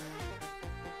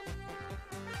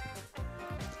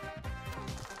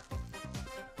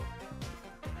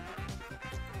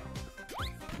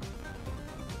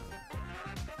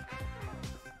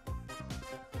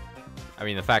 I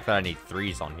mean, the fact that I need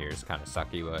 3s on here is kind of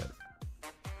sucky, but...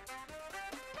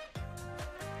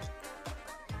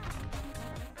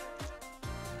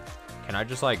 Can I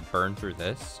just, like, burn through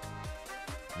this?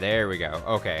 There we go.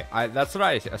 Okay. That's what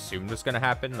I assumed was going to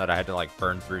happen, that I had to, like,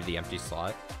 burn through the empty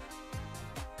slot.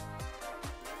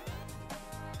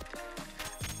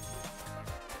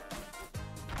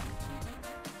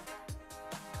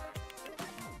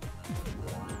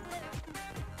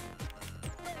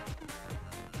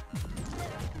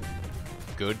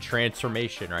 Good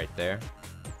transformation right there.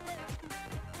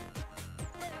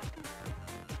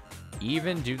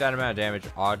 Even do that amount of damage,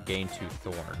 odd gain 2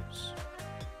 thorns.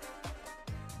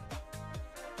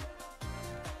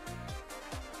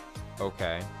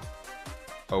 Okay.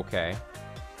 Okay.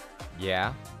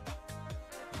 Yeah.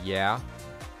 Yeah.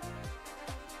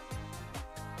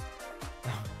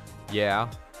 Yeah.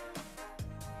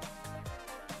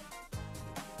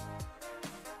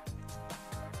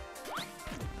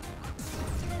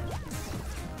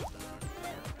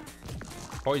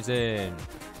 Poison.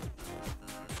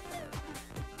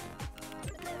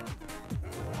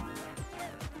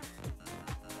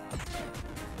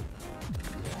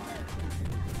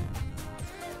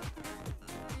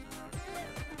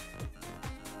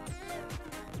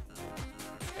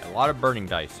 Yeah, a lot of burning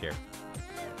dice here.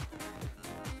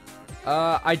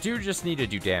 I do just need to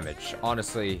do damage,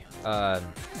 honestly. That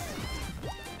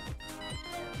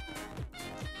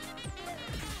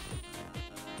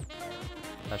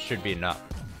should be enough.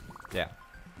 Yeah.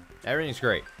 Everything's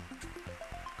great.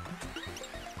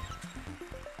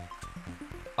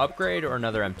 Upgrade or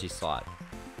another empty slot?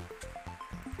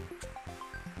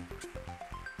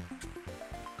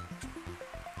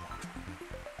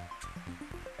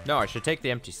 No, I should take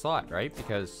the empty slot, right?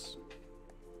 Because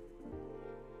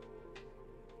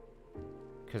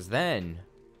then,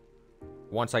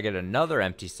 once I get another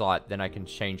empty slot, then I can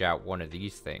change out one of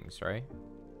these things, right?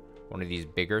 One of these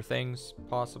bigger things,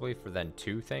 possibly, for then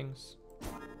 2 things.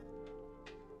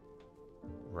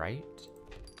 Right?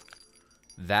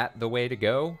 That the way to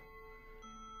go?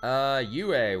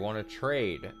 UA, want to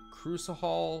trade.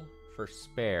 Crucible for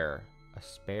spare. A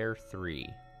spare 3.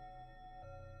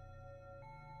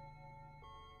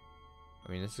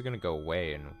 I mean, this is going to go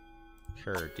away and...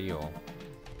 Sure, deal.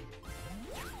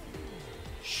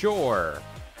 Sure.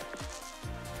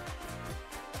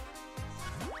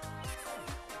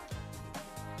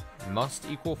 Must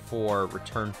equal 4,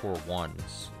 return 4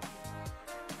 1s.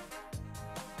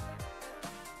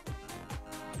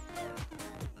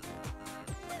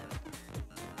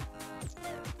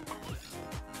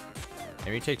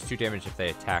 Enemy takes 2 damage if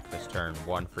they attack this turn,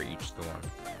 1 for each thorn.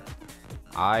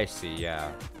 I see,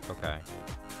 yeah. Okay.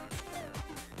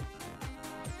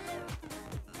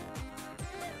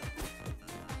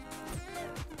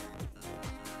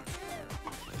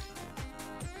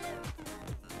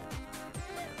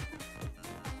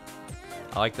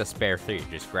 I like the spare 3.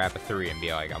 Just grab a 3 and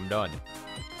be like, I'm done.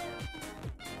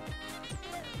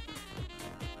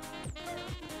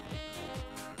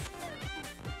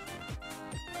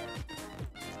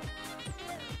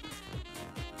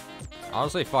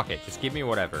 Honestly, fuck it. Just give me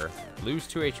whatever. Lose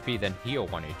 2 HP, then heal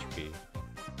 1 HP.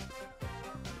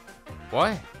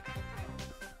 What?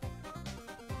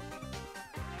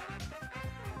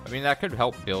 I mean, that could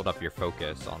help build up your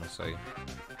focus, honestly.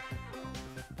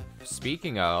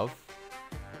 Speaking of...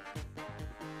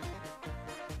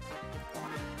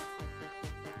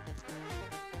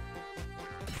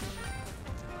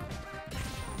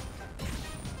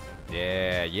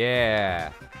 Yeah,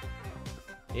 yeah.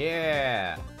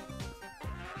 Yeah.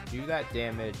 Do that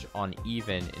damage on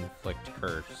even inflict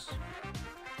curse.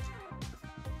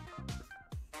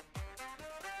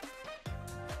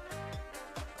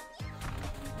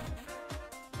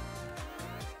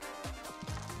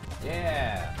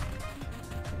 Yeah.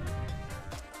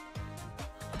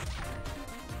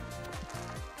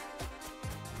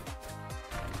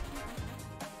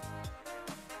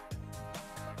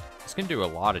 This can do a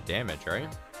lot of damage, right?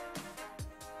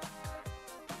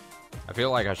 I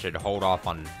feel like I should hold off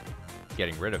on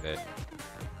getting rid of it.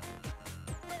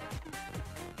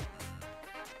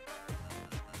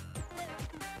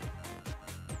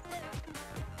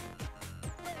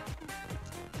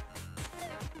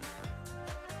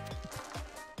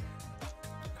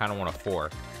 Kind of want a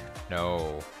 4.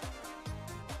 No.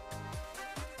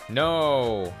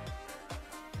 No.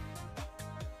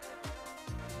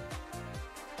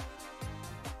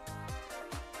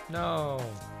 No.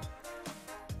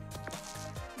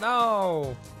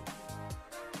 No.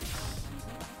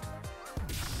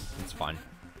 It's fine.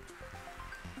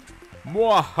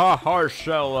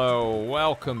 Mwahaharshello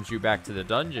welcomes you back to the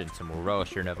dungeons and will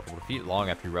relish your inevitable defeat long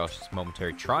after you relish this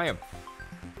momentary triumph.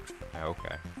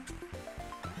 Okay.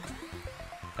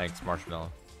 Thanks,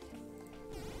 Marshmallow.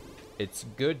 It's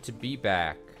good to be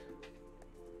back.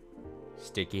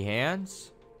 Sticky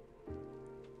hands.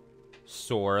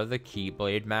 Sora the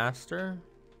Keyblade Master.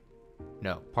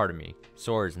 No, pardon me.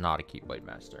 Sora is not a Keyblade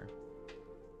Master.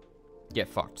 Get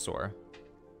fucked, Sora.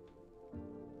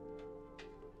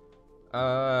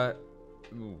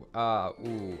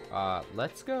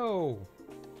 Let's go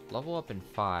level up in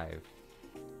 5.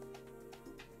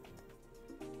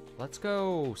 Let's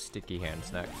go Sticky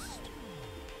Hands next.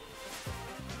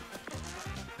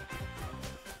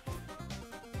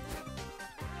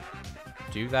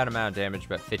 Do that amount of damage,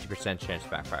 but 50% chance to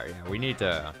backfire. Yeah, we need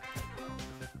to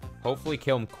hopefully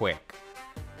kill him quick.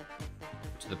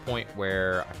 To the point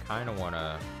where I kind of want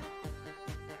to...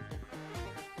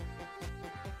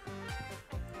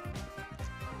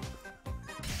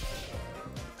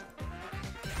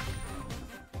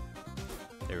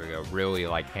 There we go. Really,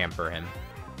 like, hamper him.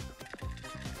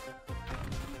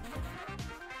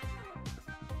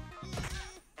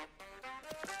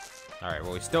 Alright,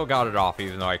 well, we still got it off,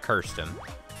 even though I cursed him.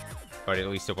 But at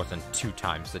least it wasn't 2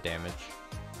 times the damage.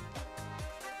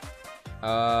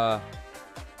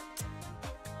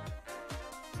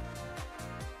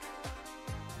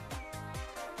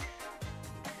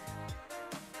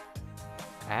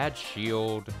 Add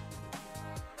shield.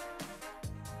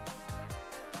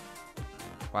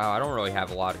 Wow, I don't really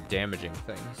have a lot of damaging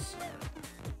things.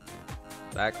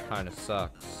 That kind of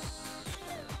sucks.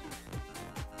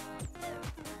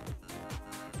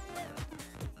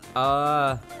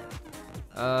 I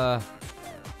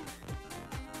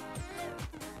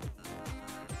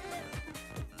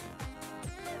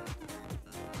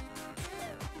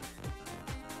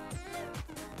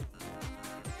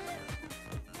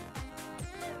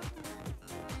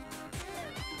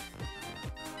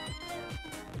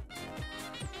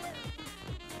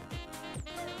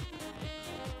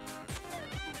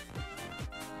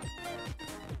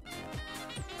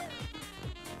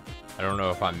don't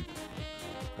know if I'm...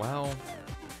 Well...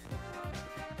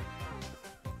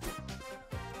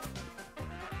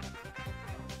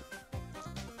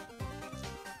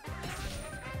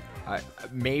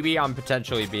 maybe I'm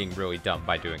potentially being really dumb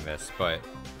by doing this, but...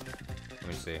 Let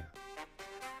me see.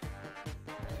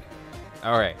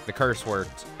 Alright, the curse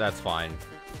worked. That's fine.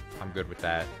 I'm good with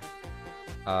that.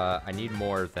 I need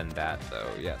more than that, though.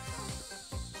 Yes.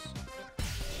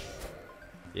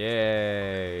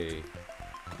 Yay!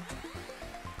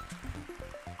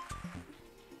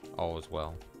 All is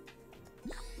well.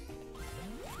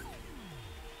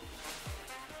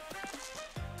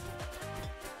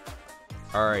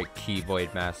 Alright,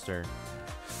 Keyblade Master.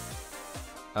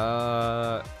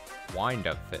 Wind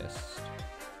Up Fist.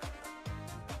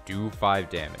 Do 5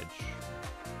 damage.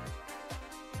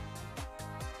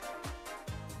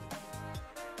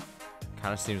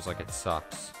 Kinda seems like it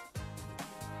sucks.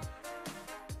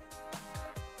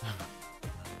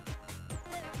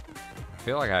 I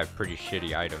feel like I have pretty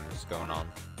shitty items going on.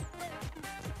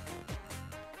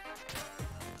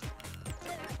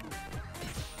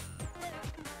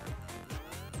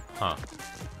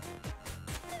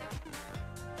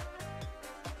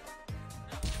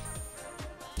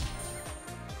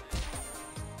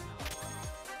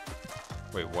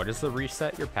 Wait, what is the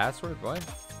reset your password? What?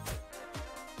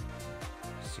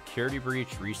 Security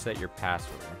breach, reset your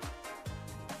password.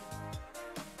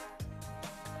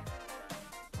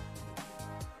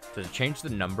 Does it change the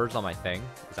numbers on my thing?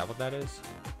 Is that what that is?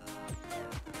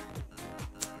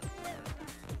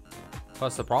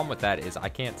 Plus, the problem with that is I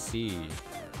can't see.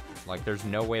 Like, there's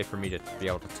no way for me to be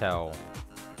able to tell.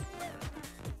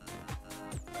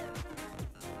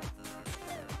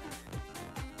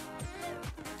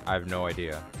 I have no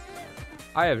idea.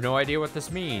 I have no idea what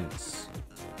this means.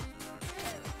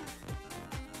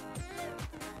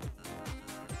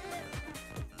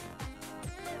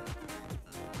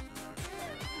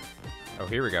 Oh,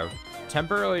 here we go.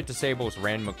 Temporarily disables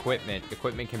random equipment.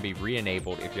 Equipment can be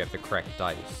re-enabled if you have the correct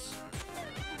dice.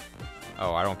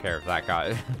 Oh, I don't care if that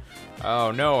got...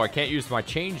 Oh, no, I can't use my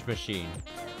change machine.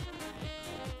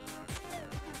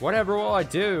 Whatever will I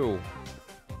do?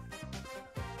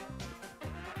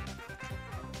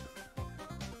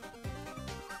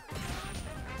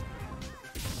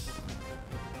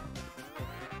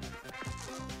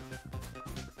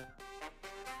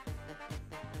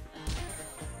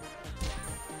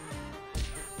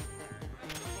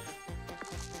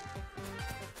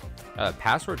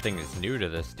 Password thing is new to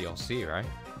this DLC, right?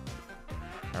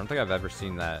 I don't think I've ever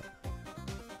seen that.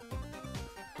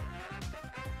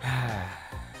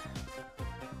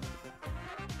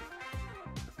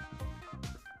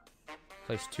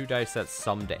 Place 2 dice that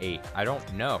sum to 8. I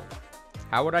don't know.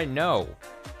 How would I know?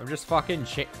 I'm just fucking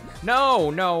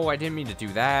No, I didn't mean to do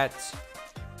that.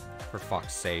 For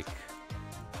fuck's sake.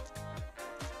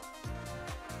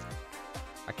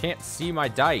 I can't see my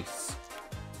dice.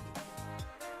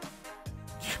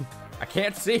 I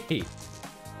can't see.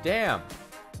 Damn.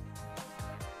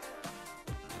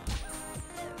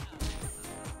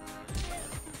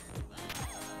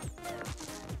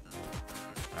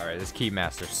 Alright, this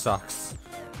Keymaster sucks.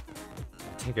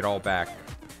 Take it all back.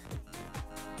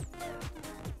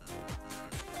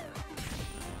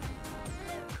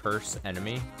 Curse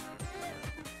enemy.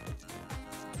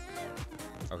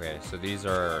 Okay, so these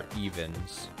are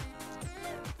evens.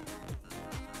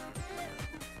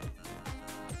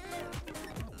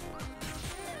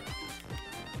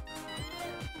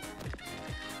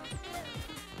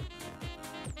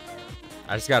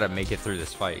 I just gotta make it through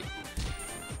this fight.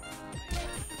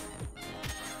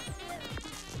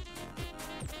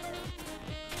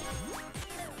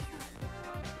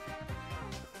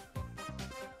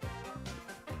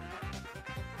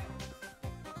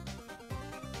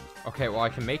 Okay, well I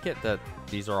can make it that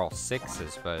these are all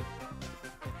 6s, but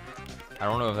I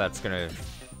don't know if that's gonna...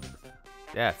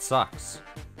 Yeah, it sucks.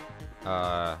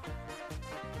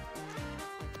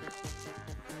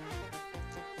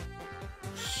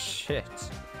 Shit.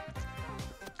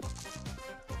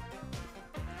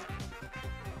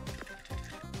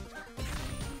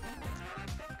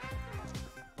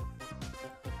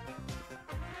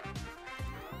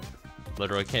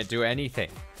 Literally can't do anything.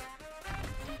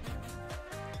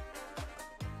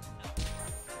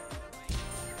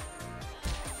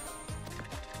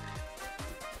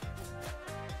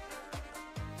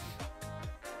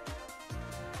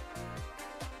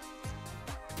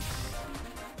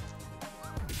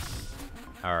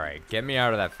 Alright, get me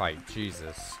out of that fight.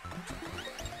 Jesus.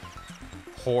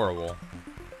 Horrible.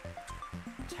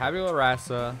 Tabula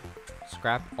rasa.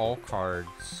 Scrap all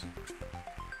cards.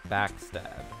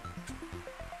 Backstab.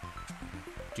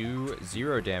 Do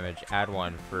 0 damage. Add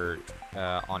 1 for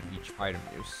on each item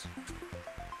use.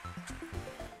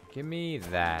 Give me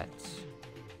that.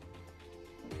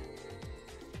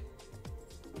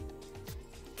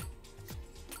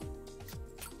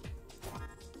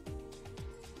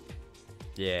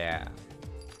 Yeah.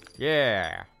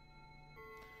 Yeah.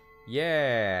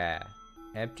 Yeah.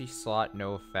 Empty slot,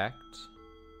 no effect.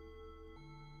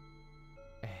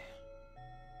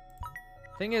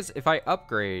 Thing is, if I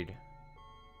upgrade,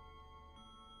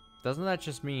 doesn't that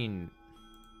just mean...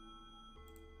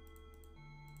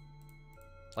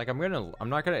 Like, I'm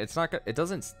not gonna, it's not gonna, it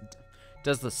doesn't...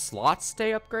 Does the slot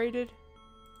stay upgraded?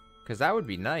 Because that would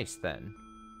be nice then.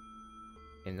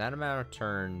 In that amount of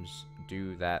turns,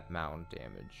 do that amount of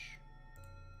damage.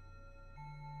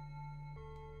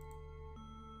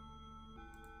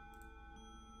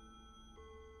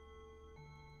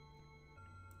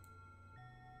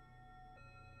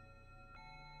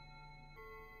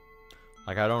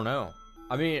 Like, I don't know.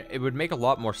 I mean, it would make a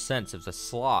lot more sense if the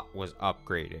slot was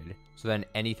upgraded. So then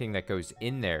anything that goes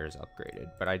in there is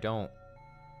upgraded. But I don't...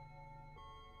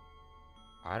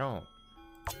 I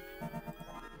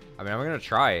mean, I'm gonna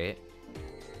try it.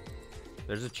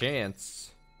 There's a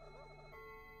chance.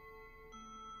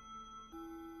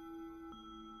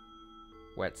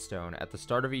 Whetstone. At the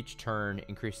start of each turn,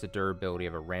 increase the durability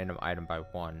of a random item by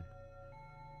 1.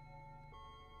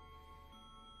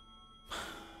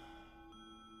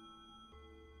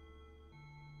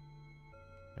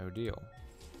 No deal.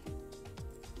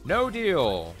 No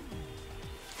deal!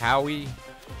 Howie,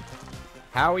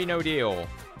 no deal.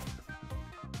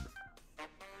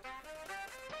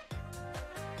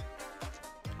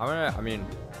 I mean,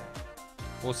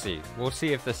 we'll see. We'll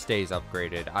see if this stays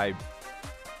upgraded.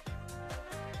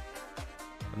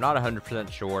 I'm not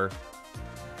 100% sure.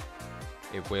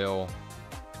 It will.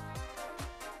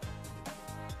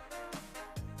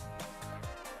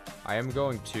 I am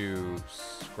going to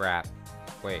scrap.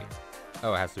 Wait.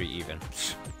 Oh, it has to be even.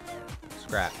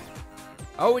 Scrap.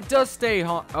 Oh, it does stay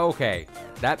okay.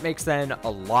 That makes then a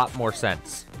lot more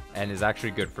sense. And is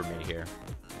actually good for me here.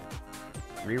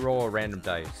 Reroll a random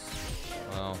dice.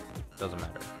 Well, doesn't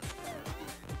matter.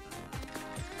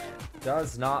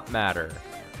 Does not matter.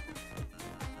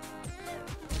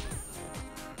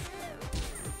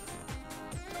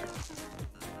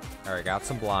 Alright, got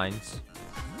some blinds.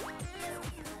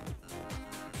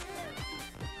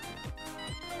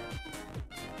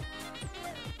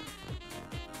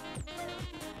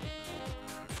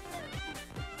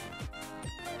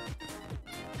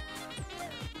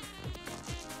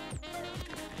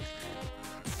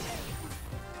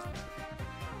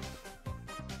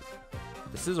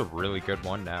 This is a really good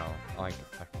one now. Like,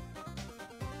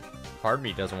 part of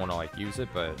me doesn't want to like use it,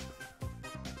 but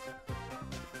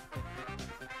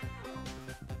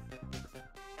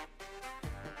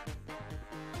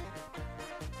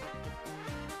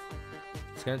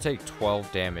it's gonna take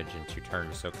 12 damage in 2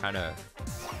 turns, so kind of.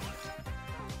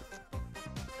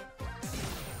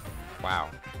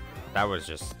 Wow, that was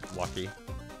just lucky.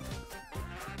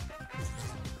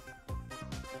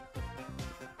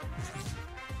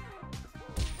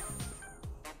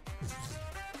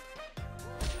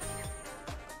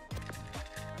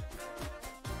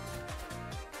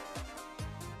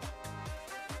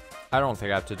 I don't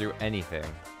think I have to do anything.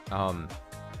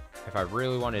 If I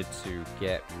really wanted to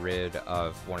get rid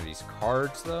of one of these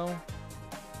cards, though...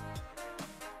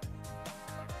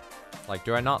 Like,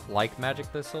 do I not like Magic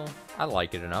Thistle? I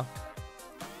like it enough.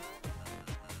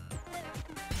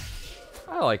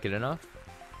 I like it enough,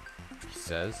 he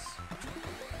says.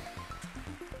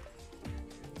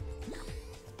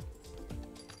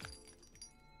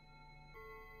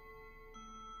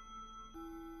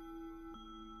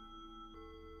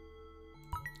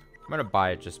 I'm gonna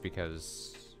buy it just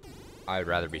because I'd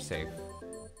rather be safe.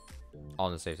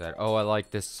 On the safe side. Oh, I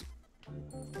like this.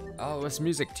 Oh, this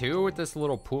music too with this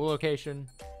little pool location.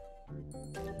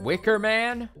 Wicker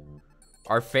Man,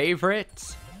 our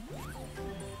favorite.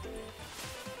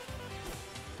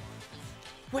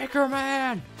 Wicker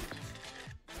Man.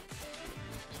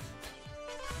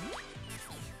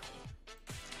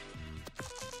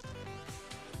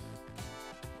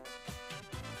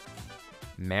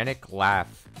 Manic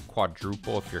Laugh.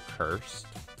 Quadruple if you're cursed.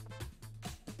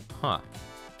 Huh.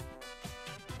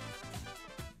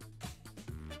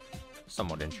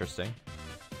 Somewhat interesting.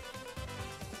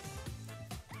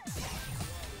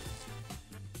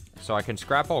 So I can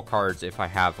scrap all cards if I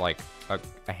have like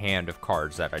a hand of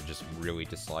cards that I just really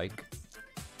dislike.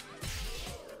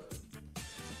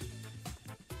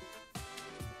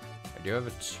 I do have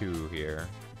a 2 here.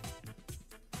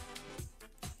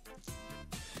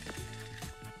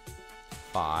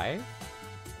 5?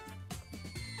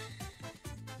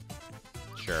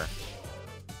 Sure.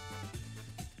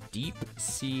 Deep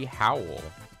Sea Howl.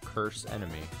 Curse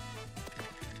enemy.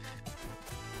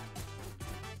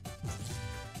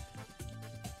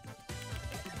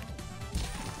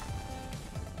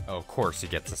 Oh, of course he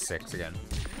gets a 6 again.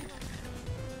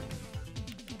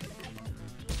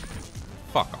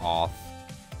 Fuck off.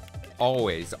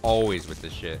 Always with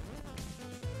this shit.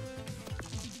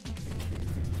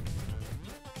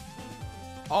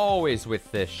 Always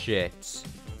with this shit.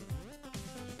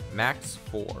 Max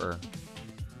 4.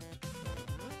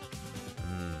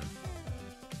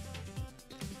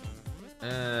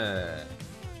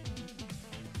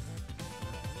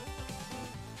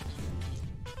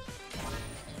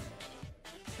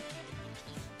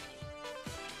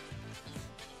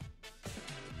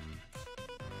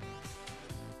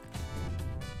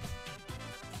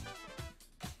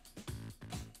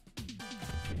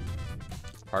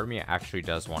 Part of me actually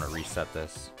does want to reset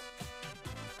this.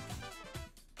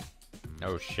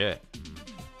 Oh shit.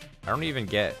 I don't even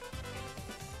get...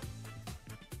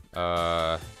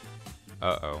 Uh-oh.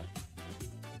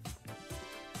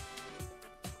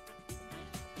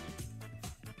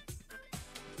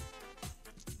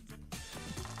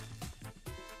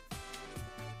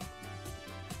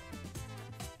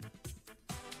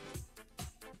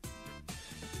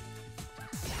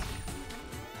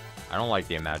 I don't like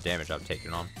the amount of damage I've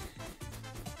taken on.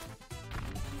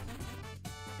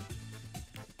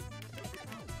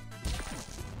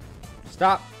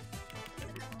 Stop!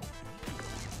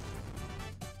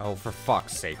 Oh, for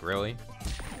fuck's sake, really?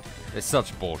 It's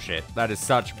such bullshit. That is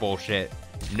such bullshit.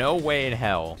 No way in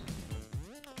hell.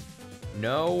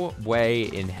 No way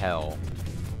in hell.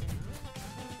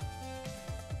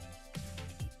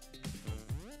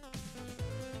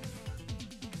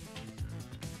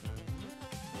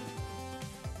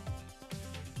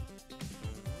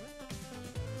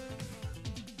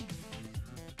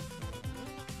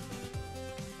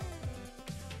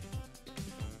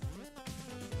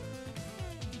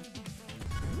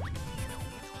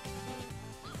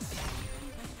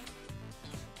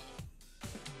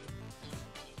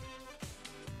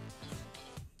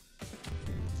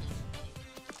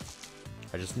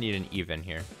 I just need an even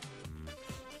here.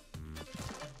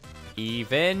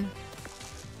 Even?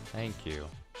 Thank you.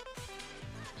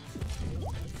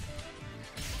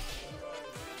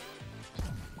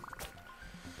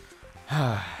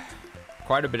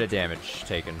 Quite a bit of damage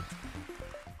taken.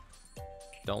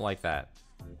 Don't like that.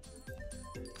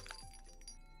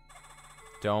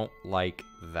 Don't like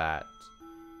that.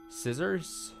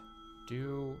 Scissors?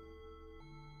 Do...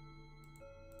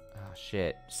 Oh,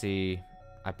 shit. See...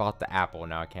 I bought the apple,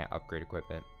 now I can't upgrade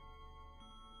equipment.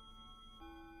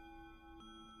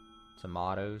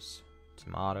 Tomatoes.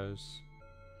 Tomatoes.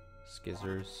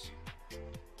 Skizzers.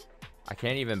 I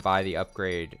can't even buy the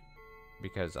upgrade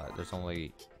because there's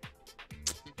only...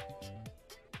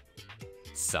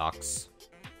 Sucks.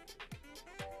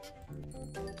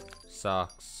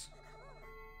 Sucks.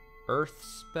 Earth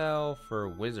spell for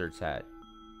wizard's hat.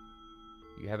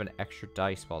 You have an extra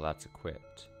dice while that's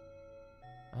equipped.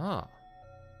 Ah.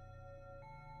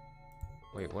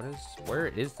 Wait, what is... Where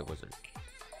is the wizard?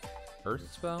 Earth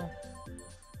spell?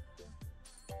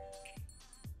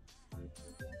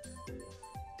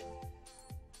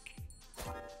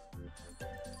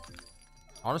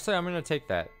 Honestly, I'm gonna take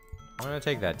that. I'm gonna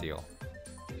take that deal.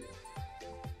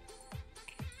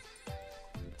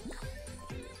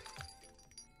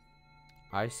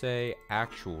 I say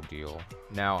actual deal.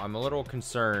 Now, I'm a little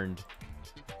concerned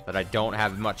that I don't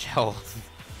have much health.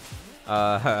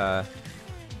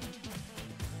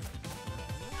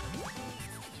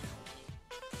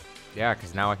 Yeah,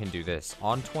 because now I can do this.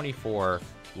 On 24,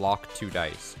 lock 2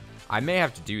 dice. I may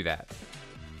have to do that.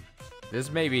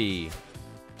 This may be...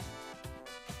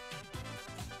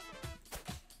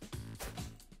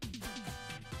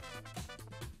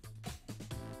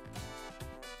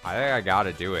 I think I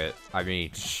gotta do it. I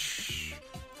mean...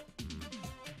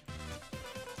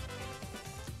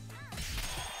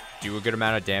 Do a good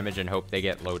amount of damage and hope they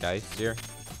get low dice here.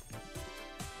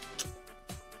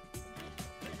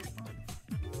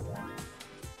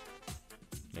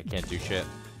 Can't do shit.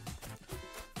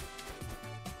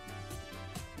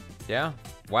 Yeah.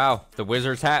 Wow. The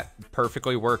wizard's hat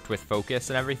perfectly worked with focus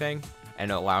and everything,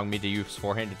 and allowing me to use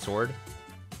four-handed sword.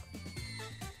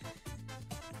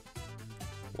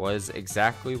 Was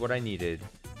exactly what I needed.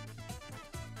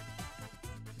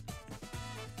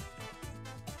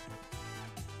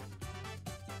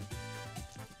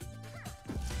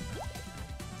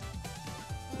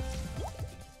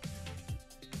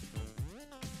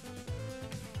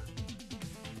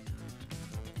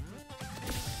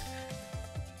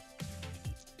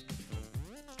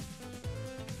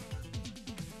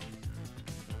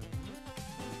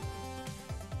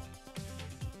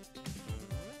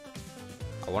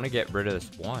 I want to get rid of this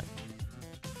one.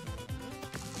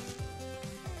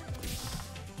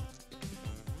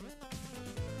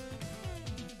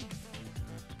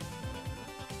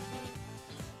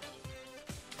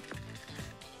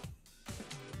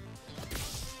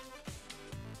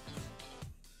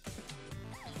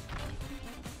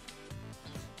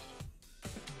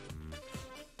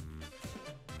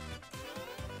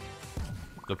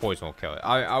 The poison will kill it.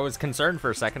 I was concerned for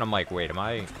a second. I'm like, wait, am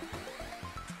I...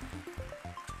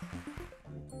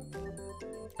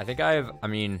 I think I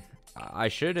mean, I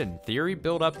should, in theory,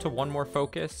 build up to one more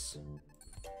focus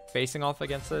facing off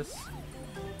against this.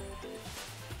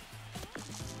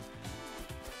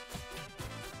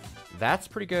 That's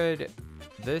pretty good.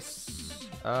 This,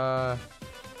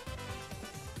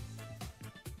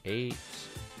 8.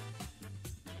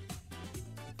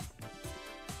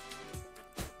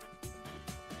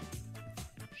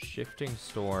 Shifting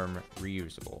Storm,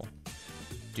 reusable.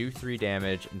 Do 3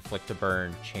 damage, inflict a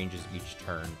burn, changes each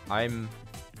turn. I'm...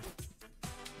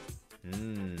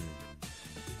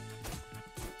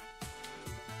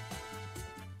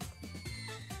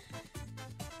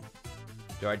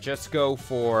 Do I just go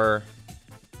for...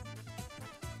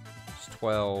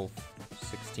 12,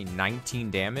 16,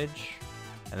 19 damage.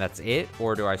 And that's it?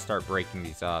 Or do I start breaking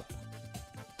these up?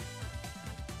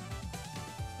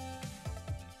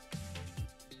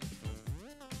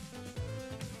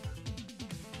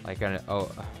 Like,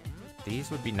 oh,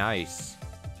 these would be nice.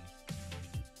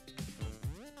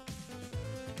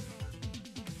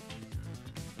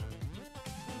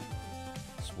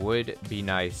 This would be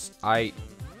nice. I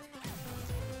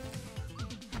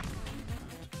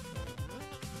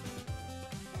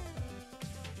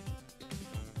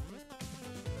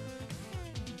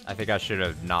think I should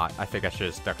have not. I think I should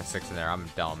have stuck a 6 in there. I'm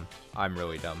dumb. I'm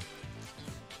really dumb.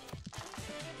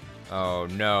 Oh,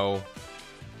 no.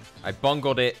 I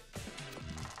bungled it.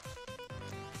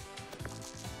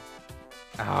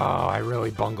 Oh, I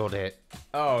really bungled it.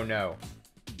 Oh, no.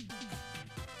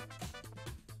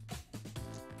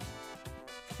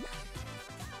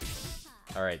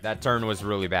 Alright, that turn was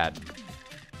really bad.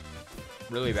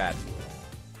 Really bad.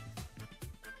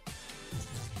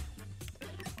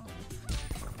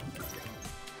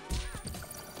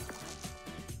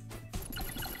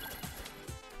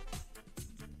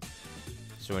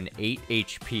 So in 8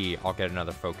 HP, I'll get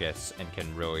another focus and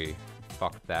can really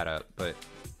fuck that up, but...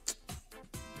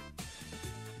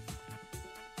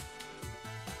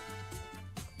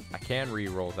 I can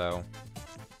reroll, though.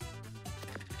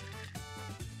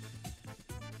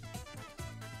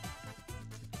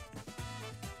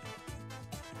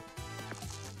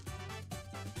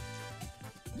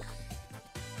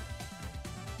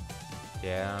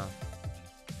 Yeah.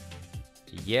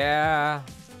 Yeah.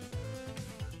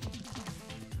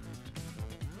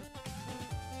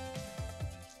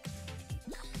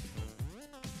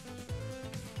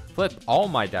 Flip all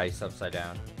my dice upside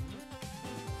down.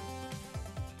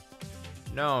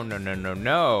 No, no, no, no,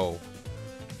 no.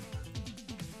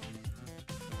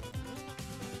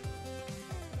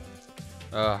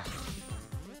 Ugh.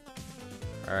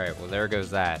 Alright, well there goes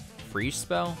that. Freeze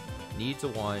spell? Needs a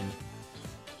 1.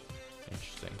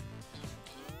 Interesting.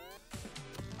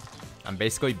 I'm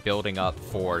basically building up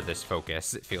for this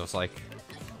focus, it feels like.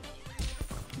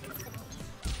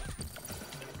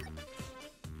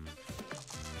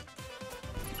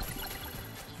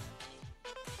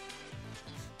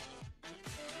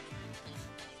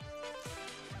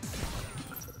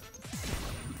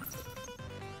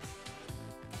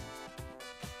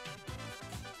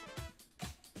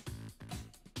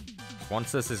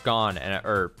 Once this is gone, and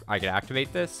or I can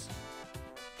activate this,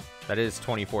 that is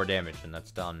 24 damage, and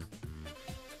that's done.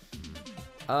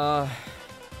 Do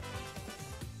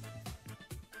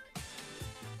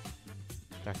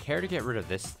I care to get rid of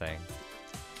this thing?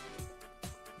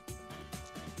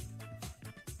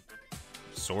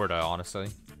 Sorta, honestly.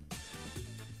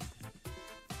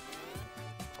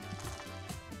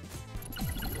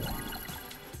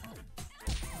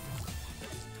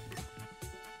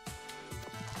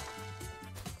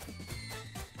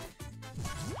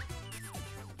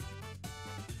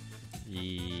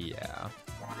 Yeah.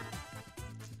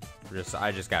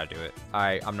 I just gotta do it.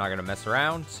 I'm not gonna mess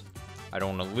around. I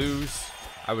don't want to lose.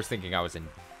 I was thinking I was in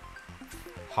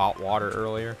hot water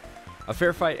earlier. A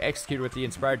fair fight executed with the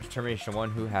inspired determination of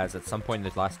one who has at some point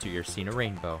in the last 2 years seen a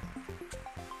rainbow.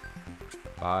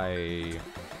 Bye.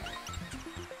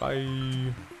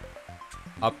 Bye.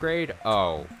 Upgrade?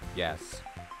 Oh, yes.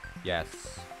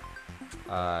 Yes.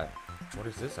 What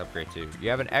does this upgrade to? You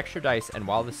have an extra dice, and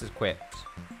while this is equipped,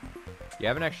 you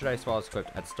have an extra dice while it's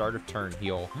equipped. At start of turn,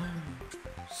 heal.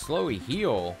 Slowy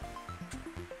heal.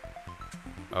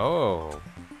 Oh.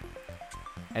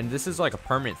 And this is like a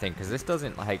permanent thing, because this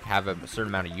doesn't like have a certain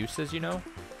amount of uses, you know?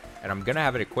 And I'm gonna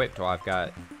have it equipped till I've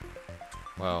got,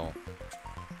 well,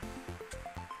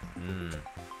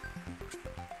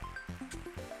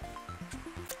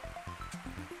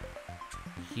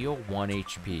 heal 1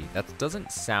 HP. That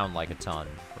doesn't sound like a ton,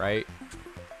 right?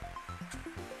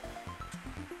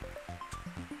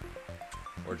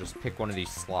 Or just pick one of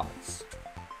these slots.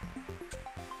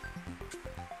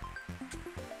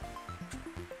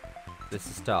 This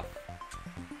is tough.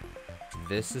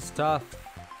 This is tough.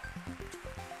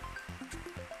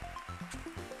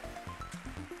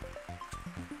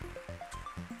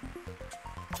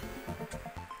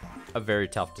 A very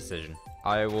tough decision.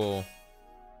 I will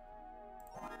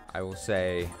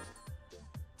say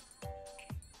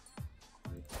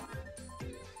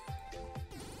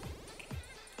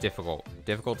difficult.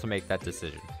 Difficult to make that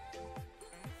decision.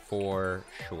 For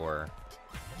sure.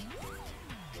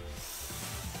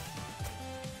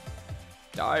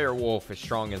 Dire Wolf is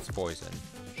strong against poison.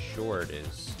 Sure it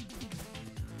is.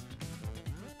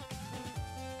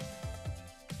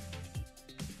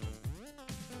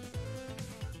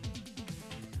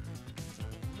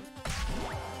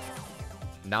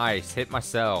 Nice. Hit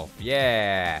myself.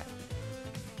 Yeah.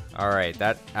 Alright,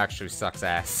 that actually sucks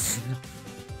ass.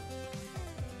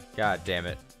 God damn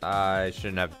it. I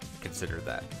shouldn't have considered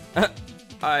that.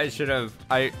 I should have...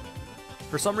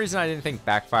 For some reason, I didn't think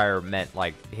backfire meant,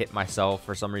 like, hit myself.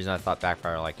 For some reason, I thought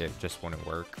backfire, like, it just wouldn't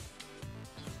work.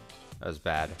 That was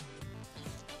bad.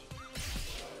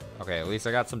 Okay, at least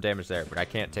I got some damage there, but I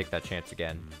can't take that chance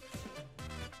again.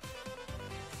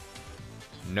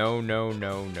 No, no,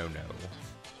 no, no, no.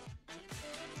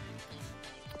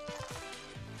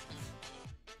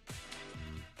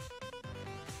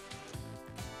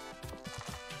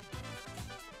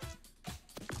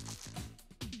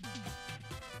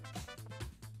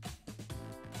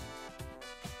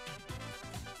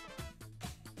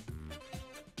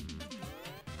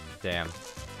 Damn.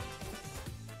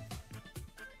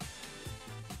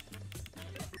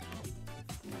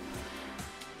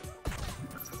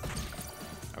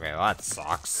 Okay, well, that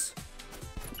sucks.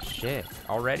 Shit.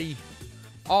 Already?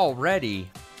 Already?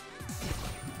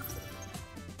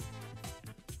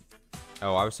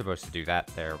 Oh, I was supposed to do that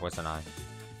there, wasn't I?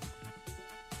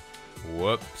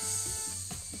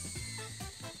 Whoops.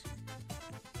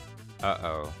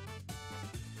 Uh-oh.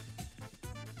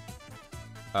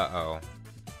 Uh-oh.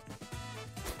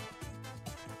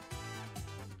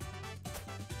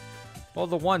 Well,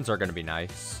 the ones are gonna be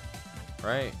nice,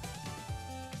 right?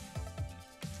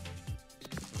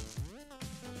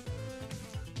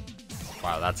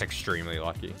 Wow, that's extremely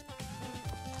lucky.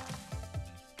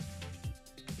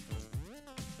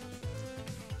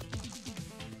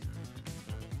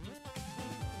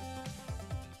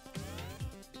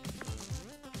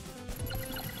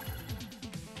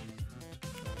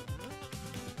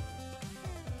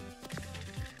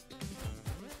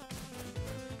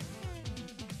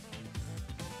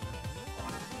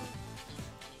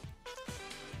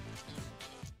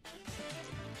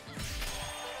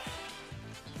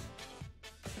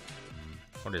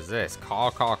 What is this? Caw,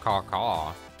 caw, caw,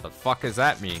 caw. The fuck does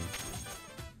that mean?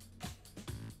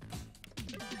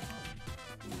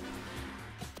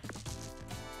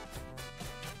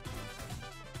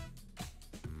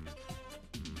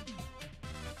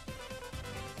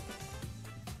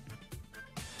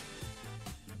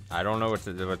 I don't know what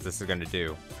this is gonna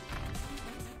do.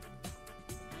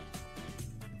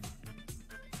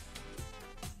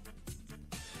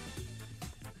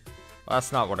 Well,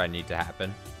 that's not what I need to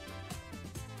happen.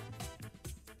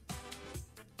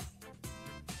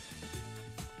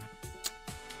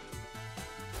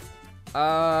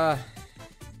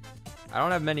 I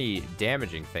don't have many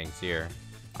damaging things here.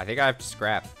 I think I have to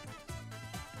scrap.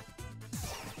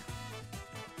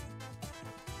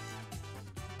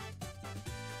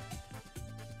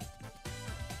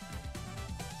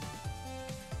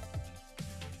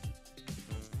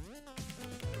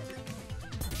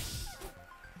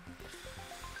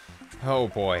 Oh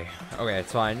boy. Okay,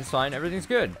 it's fine, it's fine. Everything's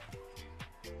good.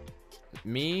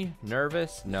 Me?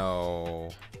 Nervous?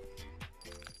 No.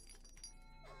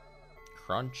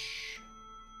 Crunch.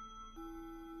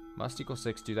 Must equal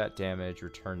 6, do that damage,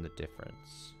 return the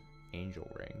difference. Angel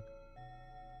ring.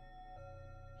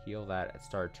 Heal that at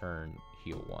start turn,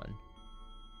 heal 1.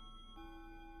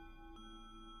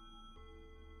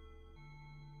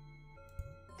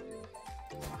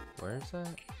 Where's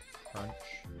that? Crunch.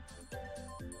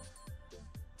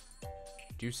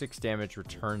 Do 6 damage,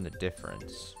 return the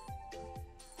difference.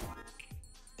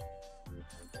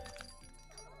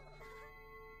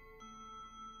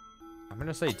 I'm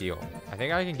gonna say deal. I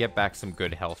think I can get back some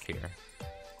good health here.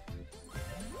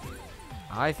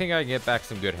 I think I can get back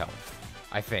some good health.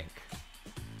 I think.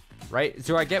 Right?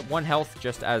 Do I get 1 health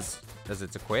just as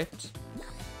it's equipped?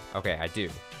 Okay, I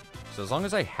do. So as long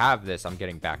as I have this, I'm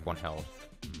getting back 1 health.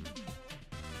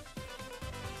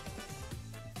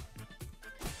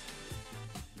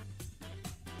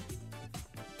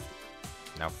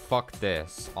 Now fuck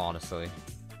this, honestly.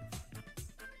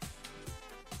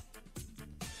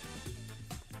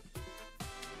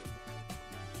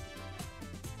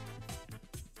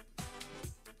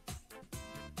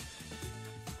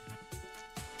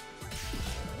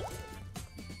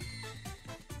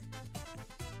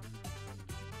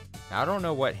 I don't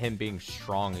know what him being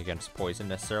strong against poison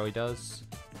necessarily does.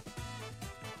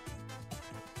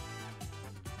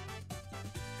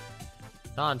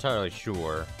 Not entirely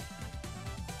sure.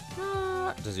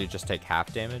 Does he just take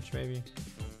half damage, maybe?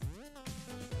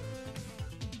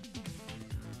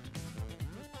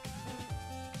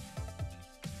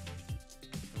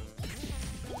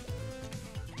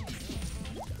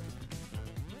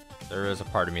 There is a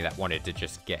part of me that wanted to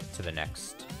just get to the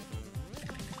next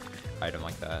item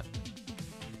like that.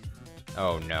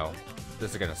 Oh no,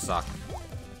 this is gonna suck.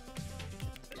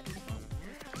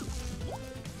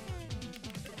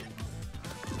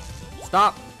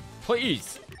 Stop!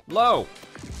 Please! Low!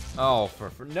 Oh,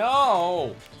 for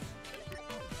no!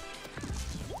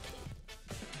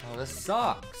 Oh, this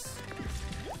sucks.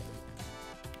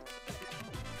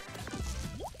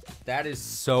 That is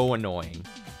so annoying.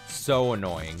 So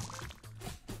annoying.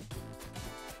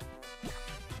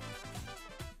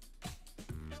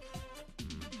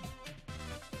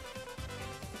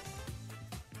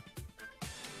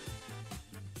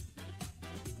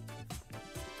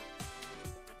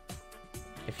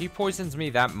 If he poisons me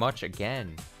that much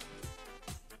again.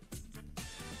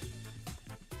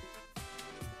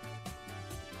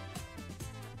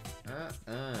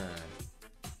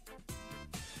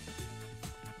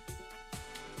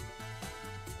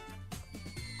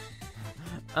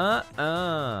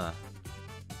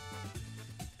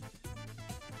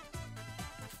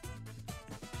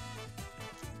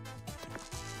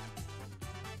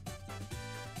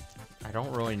 I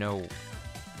don't really know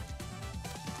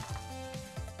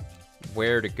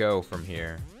where to go from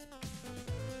here.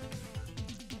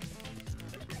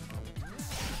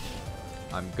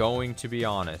 I'm going to be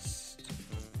honest.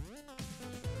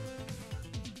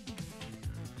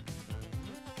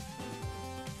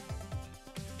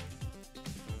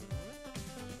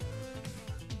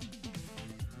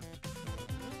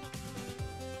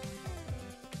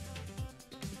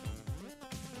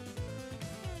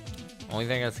 Only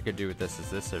thing I could do with this is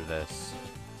this or this.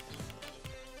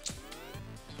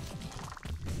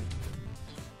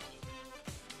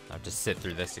 I'll have to sit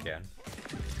through this again.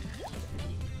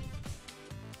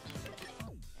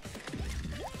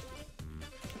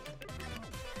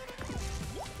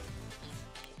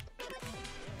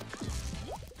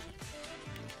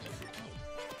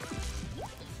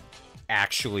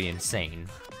 Actually insane.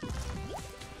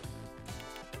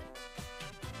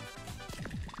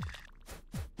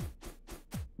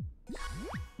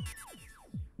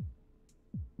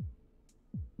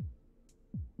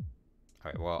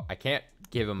 Alright, well, I can't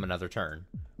give him another turn.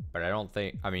 But I don't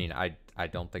think... I mean, I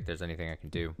don't think there's anything I can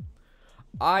do.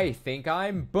 I think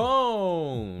I'm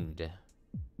boned!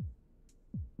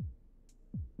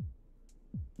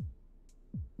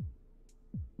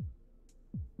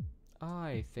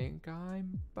 I think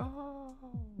I'm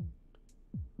boned.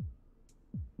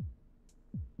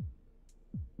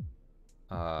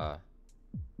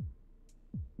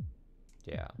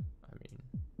 Yeah, I mean...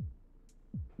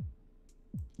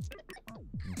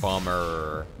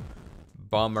 Bummer.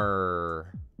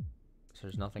 Bummer. So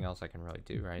there's nothing else I can really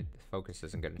do, right? The focus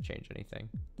isn't going to change anything.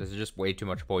 This is just way too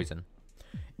much poison.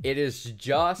 It is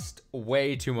just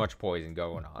way too much poison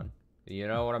going on. You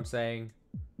know what I'm saying?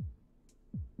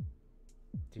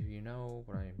 Do you know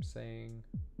what I am saying?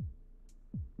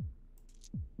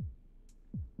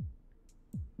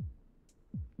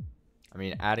 I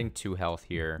mean, adding 2 health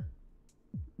here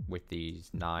with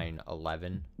these 9,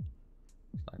 11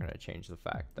 is not going to change the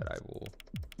fact that I will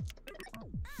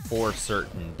for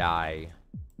certain die.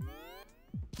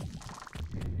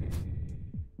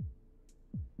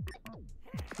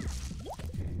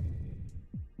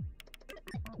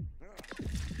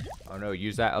 Oh no,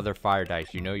 use that other fire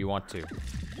dice. You know you want to.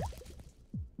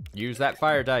 Use that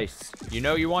fire dice. You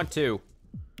know you want to.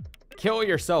 Kill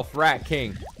yourself, Rat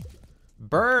King.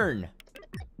 Burn.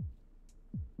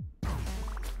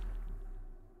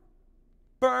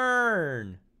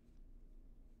 Burn.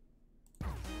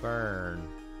 Burn.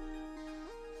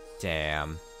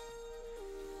 Damn.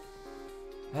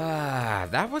 Ah,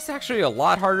 that was actually a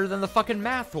lot harder than the fucking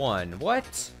math one.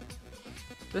 What?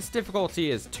 This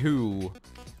difficulty is 2.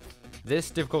 This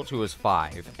difficulty was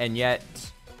 5. And yet...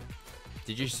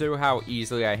 Did you see how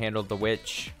easily I handled the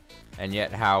witch? And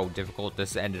yet how difficult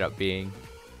this ended up being?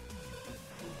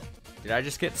 Did I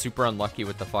just get super unlucky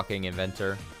with the fucking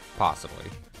inventor? Possibly.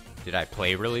 Did I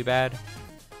play really bad?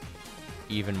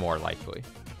 Even more likely.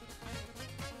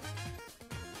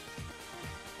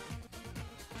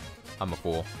 I'm a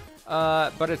fool.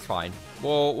 But it's fine.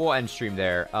 We'll end stream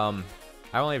there. I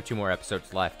only have 2 more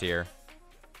episodes left here.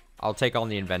 I'll take on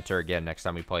the inventor again next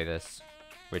time we play this.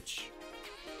 Which...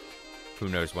 who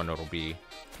knows when it'll be.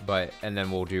 But, and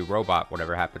then we'll do robot,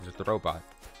 whatever happens with the robot.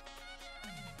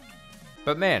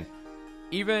 But man,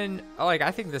 even, like, I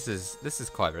think this is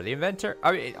clever. The inventor,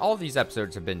 I mean, all these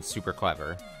episodes have been super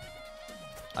clever.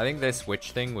 I think this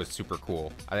witch thing was super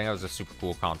cool. I think that was a super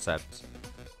cool concept.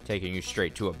 Taking you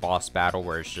straight to a boss battle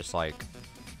where it's just like,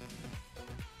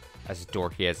 as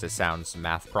dorky as it sounds,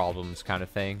 math problems kind of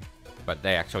thing. But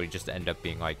they actually just end up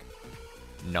being like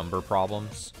number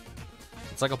problems.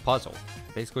 It's like a puzzle.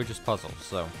 Basically just puzzles.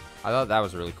 So I thought that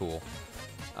was really cool.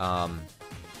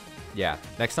 Yeah,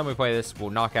 next time we play this, we'll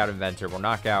knock out Inventor. We'll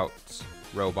knock out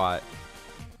Robot.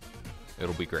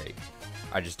 It'll be great.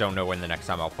 I just don't know when the next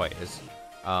time I'll play is.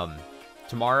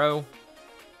 Tomorrow,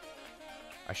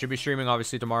 I should be streaming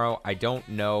obviously tomorrow. I don't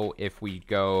know if we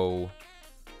go.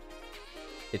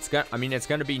 It's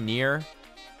gonna be near.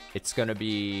 It's gonna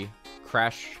be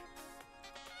Crash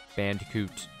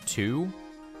Bandicoot 2,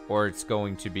 or it's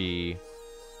going to be,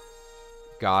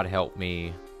 God help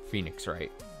me, Phoenix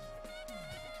Wright.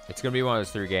 It's gonna be one of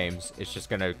those 3 games. It's just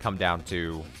gonna come down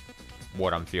to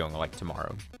what I'm feeling like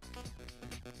tomorrow,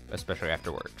 especially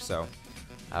after work. So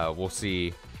we'll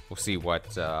see. We'll see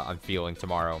what I'm feeling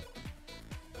tomorrow.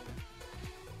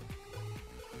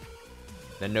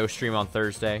 Then no stream on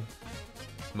Thursday,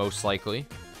 most likely,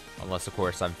 unless of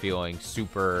course I'm feeling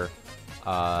super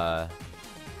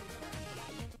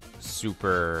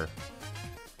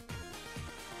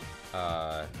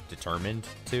determined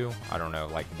to. I don't know,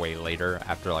 like way later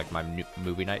after like my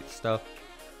movie night stuff.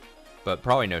 But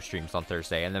probably no streams on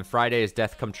Thursday. And then Friday is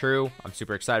Death Come True. I'm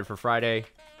super excited for Friday.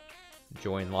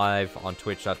 Join live on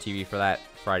twitch.tv for that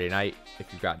Friday night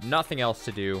if you've got nothing else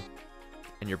to do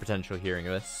and you're potentially hearing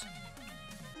this.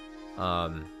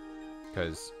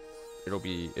 Because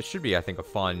it should be, I think, a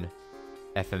fun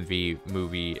FMV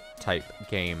movie type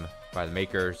game by the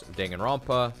makers of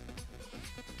Danganronpa.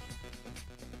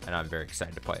 And I'm very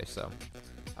excited to play, so.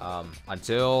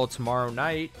 Until tomorrow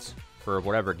night, for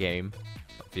whatever game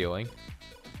I'm feeling.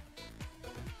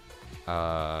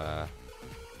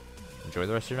 Enjoy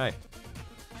the rest of your night.